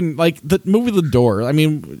as you can, like the movie The Door, I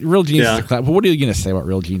mean, Real Genius is a class. But what are you going to say about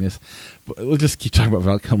Real Genius? But we'll just keep talking about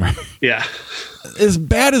Val Kilmer. Yeah. As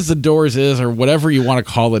bad as The Doors is, or whatever you want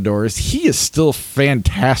to call The Doors, he is still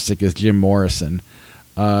fantastic as Jim Morrison.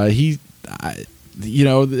 Even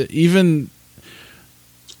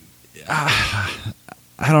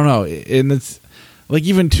I don't know, and it's like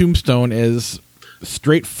even Tombstone, as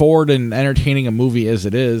straightforward and entertaining a movie as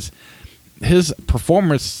it is, his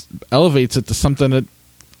performance elevates it to something that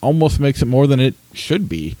almost makes it more than it should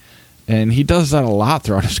be, and he does that a lot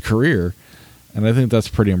throughout his career, and I think that's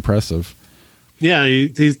pretty impressive. Yeah,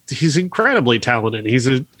 he's incredibly talented.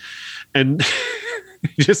 And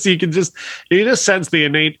you just sense the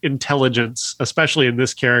innate intelligence, especially in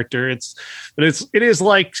this character. It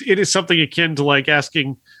is something akin to like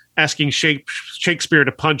asking Shakespeare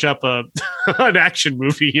to punch up an action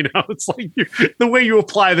movie. You know, it's like the way you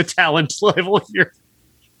apply the talent level here.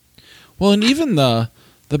 Well, and even the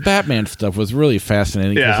Batman stuff was really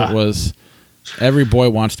fascinating because it was every boy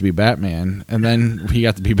wants to be Batman, and then he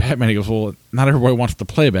got to be Batman. He goes, well, not every boy wants to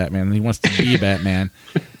play Batman. He wants to be Batman,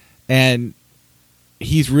 and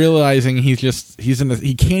he's realizing he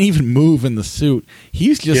can't even move in the suit.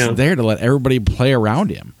 He's just there to let everybody play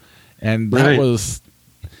around him, and that was,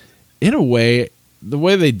 in a way, the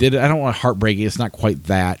way they did it. I don't want to heartbreaking. It's not quite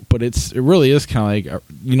that, but it really is kind of like,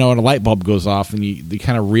 and a light bulb goes off, and you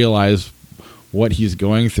kind of realize what he's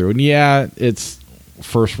going through. And it's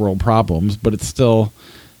first world problems, but it's still,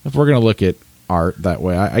 if we're going to look at art that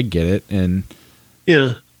way, I get it, and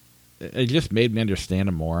it just made me understand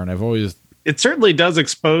him more. And it certainly does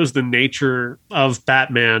expose the nature of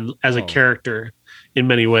Batman as a character in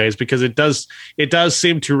many ways, because it does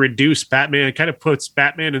seem to reduce Batman. It kind of puts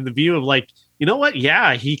Batman in the view of like, you know what?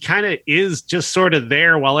 Yeah, he kind of is just sort of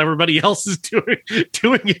there while everybody else is doing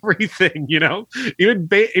everything. You know, even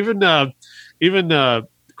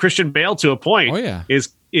Christian Bale to a point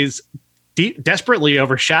is desperately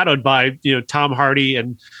overshadowed by Tom Hardy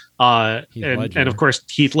and of course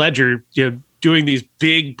Heath Ledger doing these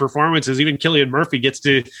big performances. Even Cillian Murphy gets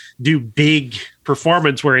to do big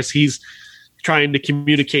performance, whereas he's trying to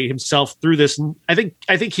communicate himself through this. And I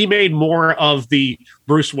think he made more of the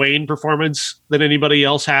Bruce Wayne performance than anybody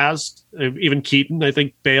else has. Even Keaton. I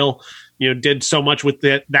think Bale, did so much with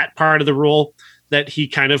that part of the role that he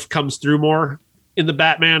kind of comes through more in the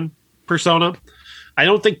Batman persona. I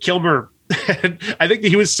don't think Kilmer. I think that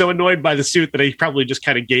he was so annoyed by the suit that he probably just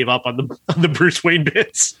kind of gave up on the Bruce Wayne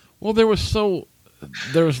bits. Well, there was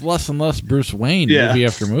less and less Bruce Wayne movie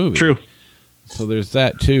after movie. True. So there's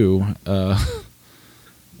that too. I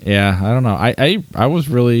don't know. I was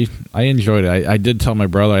really, I enjoyed it. I did tell my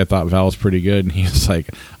brother I thought Val was pretty good, and he was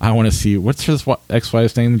like, I want to see, what's his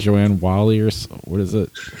ex-wife's name? Joanne Wally or what is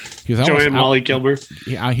it? Joanne Wally Kilmer.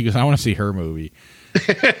 Yeah, he goes, I want to see her movie.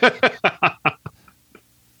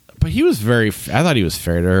 But he was I thought he was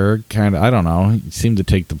fair to her. Kind of, I don't know. He seemed to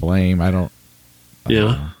take the blame. I don't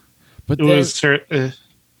know. But it was her.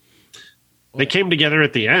 They came together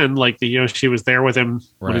at the end, like she was there with him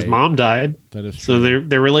when his mom died. That is true. So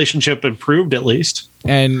their relationship improved at least.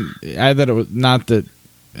 And I thought it was not that.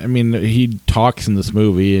 I mean, he talks in this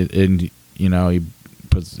movie, and he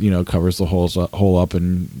puts covers the hole up,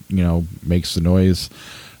 and makes the noise,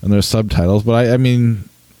 and there's subtitles. But I mean,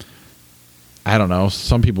 I don't know.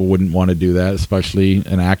 Some people wouldn't want to do that, especially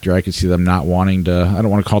an actor. I could see them not wanting to. I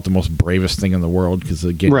don't want to call it the most bravest thing in the world because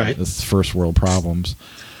again, it's first world problems.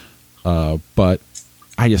 But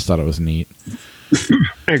I just thought it was neat.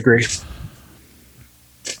 I agree.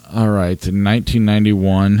 All right. In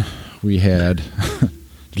 1991, we had...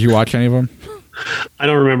 Did you watch any of them? I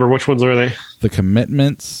don't remember. Which ones are they? The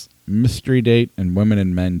Commitments, Mystery Date, and Women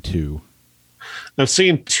and Men 2. I've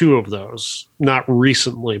seen two of those. Not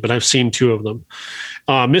recently, but I've seen two of them.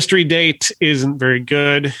 Mystery Date isn't very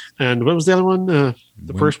good. And what was the other one?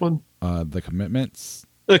 First one? The Commitments.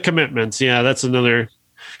 The Commitments. Yeah, that's another...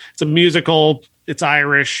 It's a musical. It's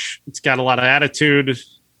Irish. It's got a lot of attitude.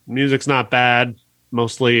 Music's not bad.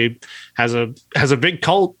 Mostly has a big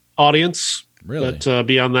cult audience. Really? But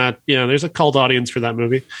beyond that, there's a cult audience for that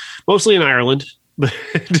movie. Mostly in Ireland. But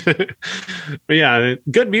yeah,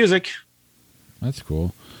 good music. That's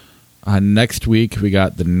cool. Next week, we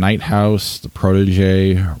got The Night House, The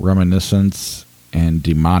Protege, Reminiscence, and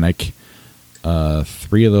Demonic. 3 of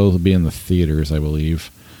those will be in the theaters, I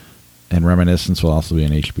believe. And Reminiscence will also be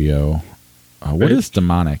on HBO. What is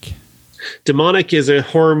Demonic? Demonic is a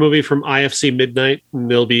horror movie from IFC Midnight,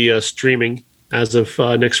 and they'll be streaming as of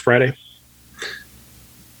next Friday.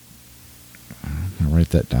 I'm going to write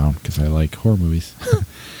that down because I like horror movies.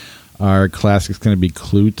 Our classic's going to be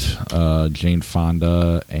Clute, Jane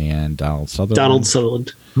Fonda, and Donald Sutherland. Donald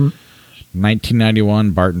Sutherland.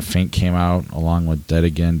 1991, Barton Fink came out, along with Dead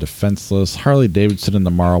Again, Defenseless, Harley Davidson and the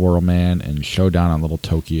Marlboro Man, and Showdown on Little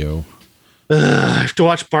Tokyo. I have to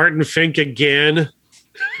watch Barton Fink again.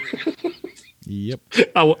 Yep.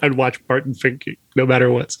 I'd watch Barton Fink no matter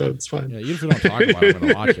what, so it's fine. Yeah, even if we don't talk about it, I'm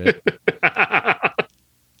going to watch it.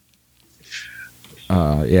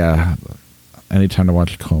 Yeah. Anytime to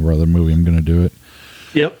watch a Coen Brother movie, I'm going to do it.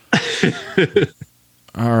 Yep.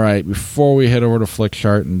 All right. Before we head over to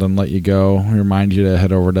Flickchart and then let you go, I remind you to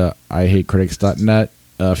head over to ihatecritics.net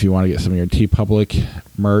if you want to get some of your TeePublic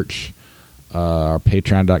merch. Our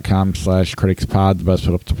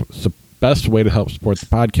patreon.com/criticspod, the best way to help support the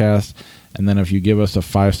podcast. And then if you give us a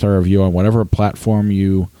 5-star review on whatever platform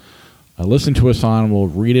you listen to us on, we'll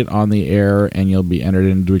read it on the air, and you'll be entered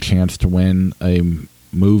into a chance to win a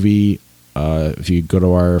movie. If you go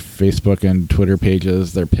to our Facebook and Twitter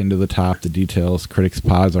pages, they're pinned to the top. The details, Critics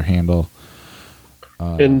Pod's our handle.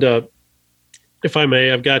 And if I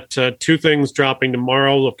may, I've got 2 things dropping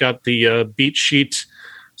tomorrow. I've got the Beat Sheet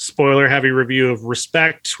spoiler-heavy review of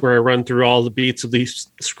Respect, where I run through all the beats of the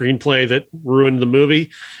screenplay that ruined the movie.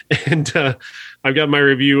 And I've got my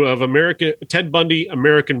review of Ted Bundy,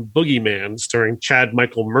 American Boogeyman, starring Chad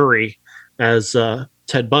Michael Murray as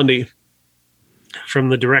Ted Bundy, from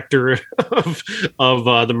the director of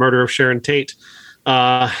The Murder of Sharon Tate.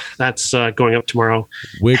 That's going up tomorrow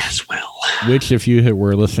as well. Which, if you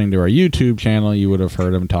were listening to our YouTube channel, you would have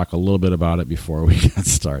heard him talk a little bit about it before we got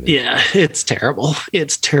started. Yeah, it's terrible.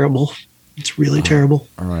 It's terrible. It's really terrible.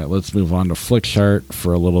 All right, let's move on to Flickchart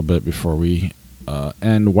for a little bit before we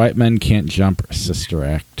end. White Men Can't Jump, Sister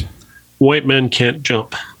Act. White Men Can't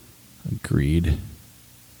Jump. Agreed.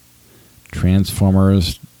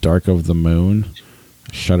 Transformers, Dark of the Moon,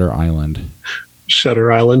 Shutter Island.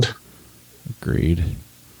 Shutter Island. Agreed.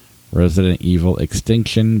 Resident Evil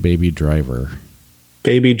Extinction, Baby Driver.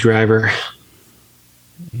 Baby Driver.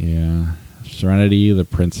 Yeah. Serenity, The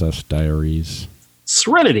Princess Diaries.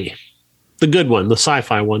 Serenity. The good one, the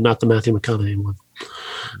sci-fi one, not the Matthew McConaughey one.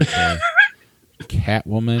 Okay.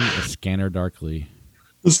 Catwoman, A Scanner Darkly.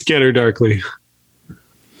 The Scanner Darkly.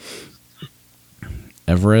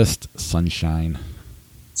 Everest, Sunshine.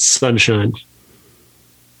 Sunshine.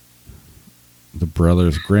 The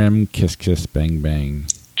Brothers Grimm, Kiss Kiss Bang Bang.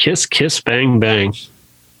 Kiss Kiss Bang Bang.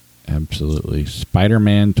 Absolutely.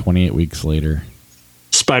 Spider-Man, 28 Weeks Later.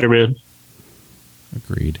 Spider-Man.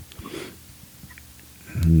 Agreed.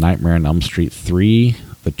 Nightmare on Elm Street 3,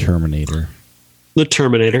 The Terminator. The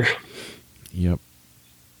Terminator. Yep.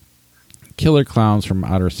 Killer Clowns from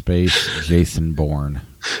Outer Space, Jason Bourne.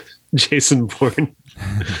 Jason Bourne.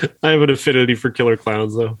 I have an affinity for killer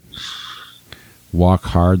clowns, though. Walk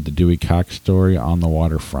Hard, The Dewey Cox Story, On the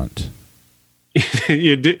Waterfront.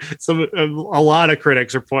 A lot of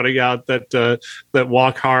critics are pointing out that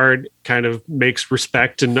Walk Hard kind of makes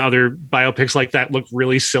Respect and other biopics like that look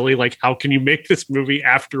really silly. Like, how can you make this movie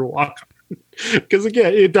after Walk Hard? Because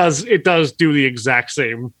again, it does do the exact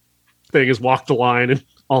same thing as Walk the Line and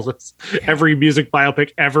all this. Every music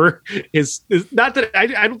biopic ever is not that I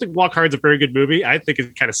don't think Walk Hard's a very good movie. I think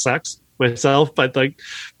it kind of sucks myself, but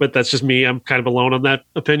that's just me. I'm kind of alone on that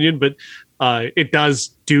opinion. But it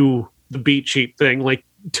does do the beat sheet thing, like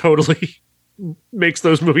totally makes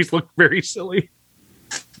those movies look very silly.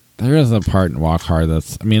 There is a part in Walk Hard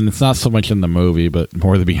that's, I mean, it's not so much in the movie, but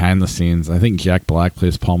more the behind the scenes. I think Jack Black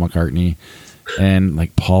plays Paul McCartney, and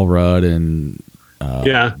like Paul Rudd and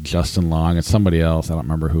Justin Long and somebody else. I don't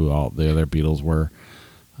remember who all the other Beatles were,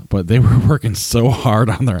 but they were working so hard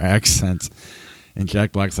on their accents. And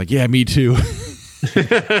Jack Black's like, yeah, me too.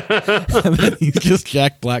 And then he's just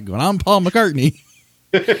Jack Black going, I'm Paul McCartney.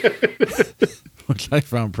 Which I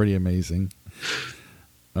found pretty amazing.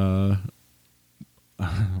 Are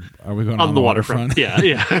we going on the waterfront? Yeah.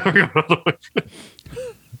 We're going on the waterfront.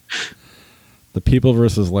 The People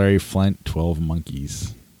versus Larry Flint, 12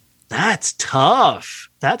 Monkeys. That's tough.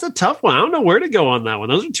 That's a tough one. I don't know where to go on that one.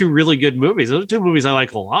 Those are 2 really good movies. Those are 2 movies I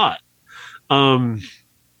like a lot.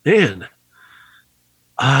 Man.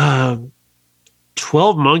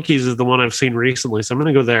 12 Monkeys is the one I've seen recently, so I'm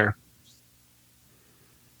going to go there.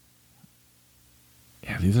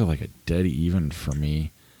 Yeah, these are like a dead even for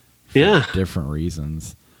me. For different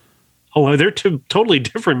reasons. Oh, they're 2 totally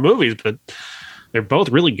different movies, but they're both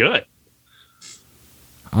really good.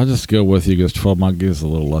 I'll just go with you because 12 Monkeys is a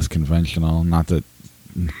little less conventional. Not that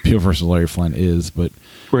People vs. Larry Flint is, but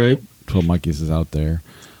right. 12 Monkeys is out there.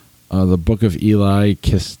 The Book of Eli,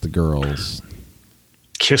 Kiss the Girls.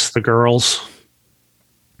 Kiss the Girls.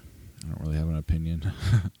 don't really have an opinion.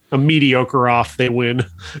 A mediocre off, they win.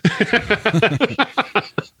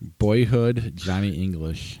 Boyhood, Johnny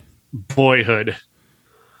English. Boyhood.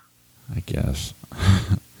 I guess.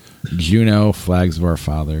 Juno, Flags of Our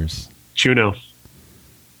Fathers. Juno.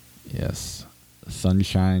 Yes.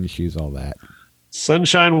 Sunshine, She's All That.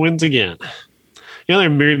 Sunshine wins again. You know they're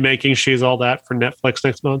remaking She's All That for Netflix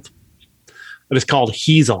next month? But it's called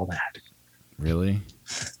He's All That. Really?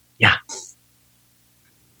 Yeah.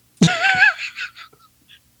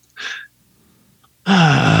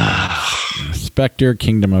 Spectre,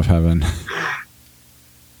 Kingdom of Heaven.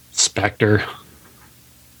 Spectre.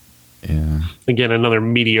 Yeah. Again, another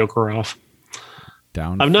mediocre off.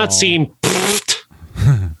 Downfall. I've not seen.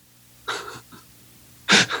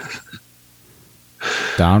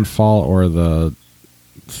 Downfall or the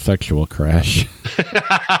sexual crash.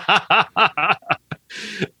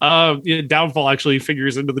 Downfall actually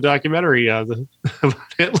figures into the documentary about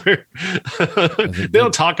Hitler. They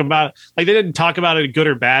don't talk about they didn't talk about it good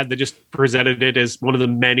or bad. They just presented it as one of the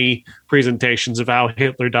many presentations of how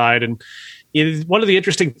Hitler died. And it is one of the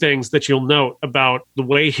interesting things that you'll note about the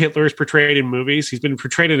way Hitler is portrayed in movies. He's been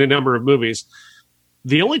portrayed in a number of movies.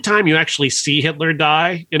 The only time you actually see Hitler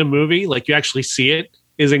die in a movie, like you actually see it,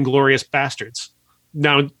 is in Inglourious Bastards.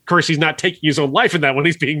 Now, of course, he's not taking his own life in that when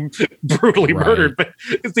he's being brutally murdered, but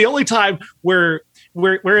it's the only time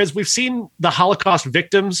whereas we've seen the Holocaust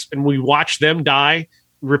victims and we watch them die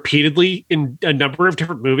repeatedly in a number of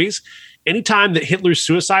different movies. Anytime that Hitler's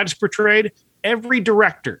suicide is portrayed, every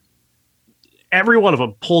director, every one of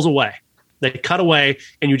them pulls away. They cut away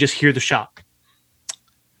and you just hear the shock.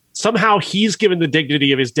 Somehow he's given the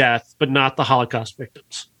dignity of his death, but not the Holocaust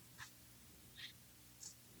victims.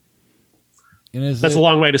 That's a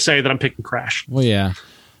long way to say that I'm picking Crash. Well, yeah.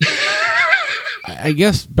 I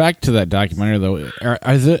guess back to that documentary, though.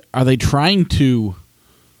 Are they trying to,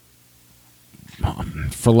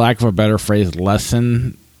 for lack of a better phrase,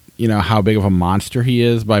 lessen, how big of a monster he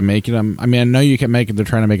is by making him? I mean, I know you can make it. They're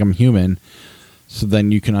trying to make him human, so then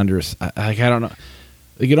you can understand. I don't know.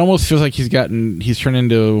 Like, it almost feels like he's turned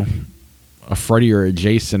into a Freddy or a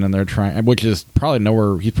Jason, and they're trying, which is probably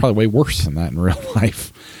nowhere. He's probably way worse than that in real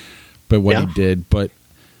life. But what he did, but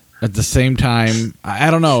at the same time,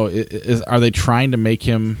 I don't know. Are they trying to make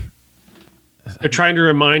him? They're trying to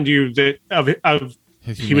remind you that of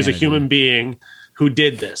he was a human being who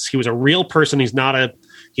did this. He was a real person. He's not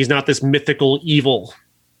this mythical evil.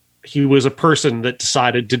 He was a person that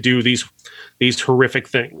decided to do these horrific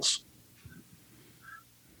things.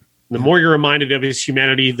 The more you're reminded of his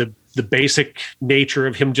humanity, the basic nature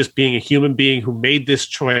of him just being a human being who made this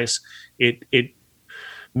choice, it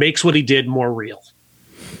makes what he did more real.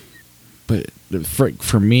 But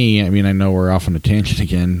for me, I mean, I know we're off on a tangent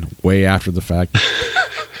again, way after the fact.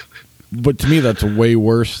 But to me, that's way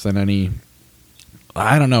worse than any.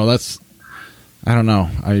 I don't know.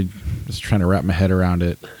 I'm just trying to wrap my head around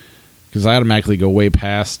it because I automatically go way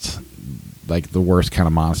past like the worst kind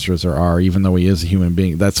of monsters there are. Even though he is a human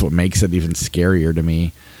being, that's what makes it even scarier to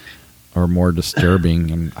me, or more disturbing.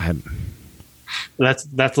 And that's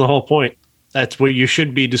the whole point. That's where you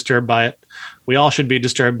should be disturbed by it. We all should be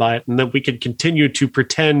disturbed by it. And that we can continue to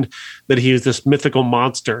pretend that he is this mythical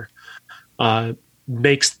monster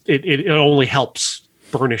makes it only helps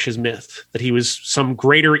burnish his myth that he was some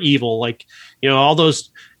greater evil. Like, all those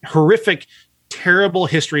horrific, terrible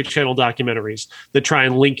History Channel documentaries that try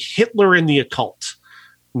and link Hitler and the occult.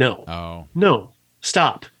 No,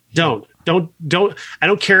 stop. Don't. I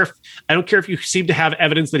don't care if you seem to have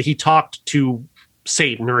evidence that he talked to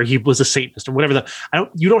Satan or he was a Satanist or whatever.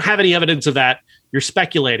 You don't have any evidence of that. You're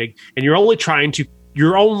speculating, and you're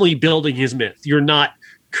only building his myth. You're not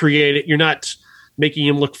making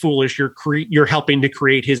him look foolish. You're helping to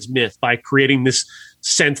create his myth by creating this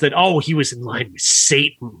sense that, he was in line with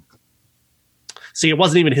Satan. See, it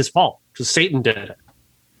wasn't even his fault because Satan did it.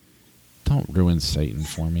 Don't ruin Satan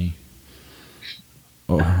for me.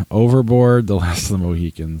 Overboard, The Last of the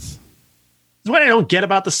Mohicans. What I don't get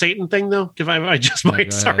about the Satan thing, though, if I just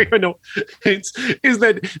might, sorry, I know, is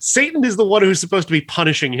that Satan is the one who's supposed to be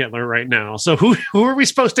punishing Hitler right now. So who are we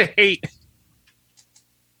supposed to hate?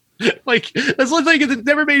 Like, that's one thing that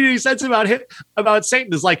never made any sense about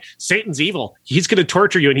Satan. Is like, Satan's evil. He's going to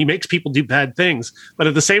torture you, and he makes people do bad things. But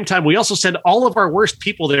at the same time, we also send all of our worst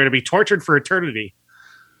people there to be tortured for eternity.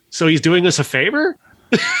 So he's doing us a favor?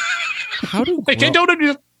 How do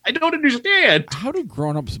I don't understand. How do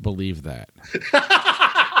grown-ups believe that?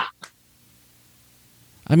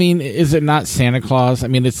 I mean, is it not Santa Claus? I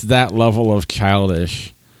mean, it's that level of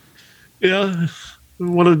childish. Yeah.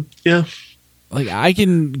 like I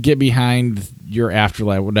can get behind your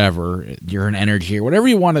afterlife, whatever, you're an energy or whatever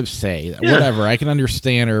you want to say, whatever. I can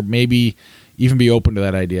understand or maybe even be open to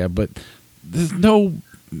that idea, but there's no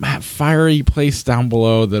fiery place down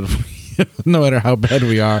below that no matter how bad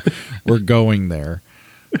we are, we're going there.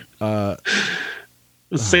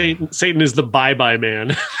 Satan is the bye-bye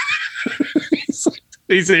man.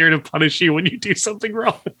 He's there to punish you when you do something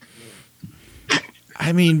wrong.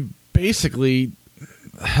 I mean, basically,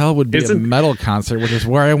 hell would be a metal concert, which is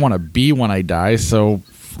where I want to be when I die. So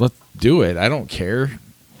let's do it. I don't care.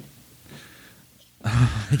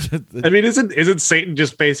 I mean, isn't Satan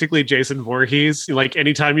just basically Jason Voorhees? Like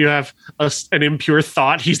anytime you have an impure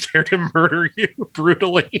thought, he's there to murder you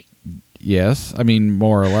brutally. Yes, I mean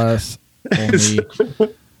more or less. Only,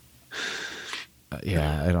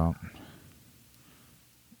 yeah, I don't.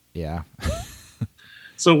 Yeah.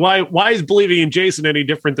 So why is believing in Jason any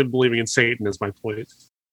different than believing in Satan? Is my point.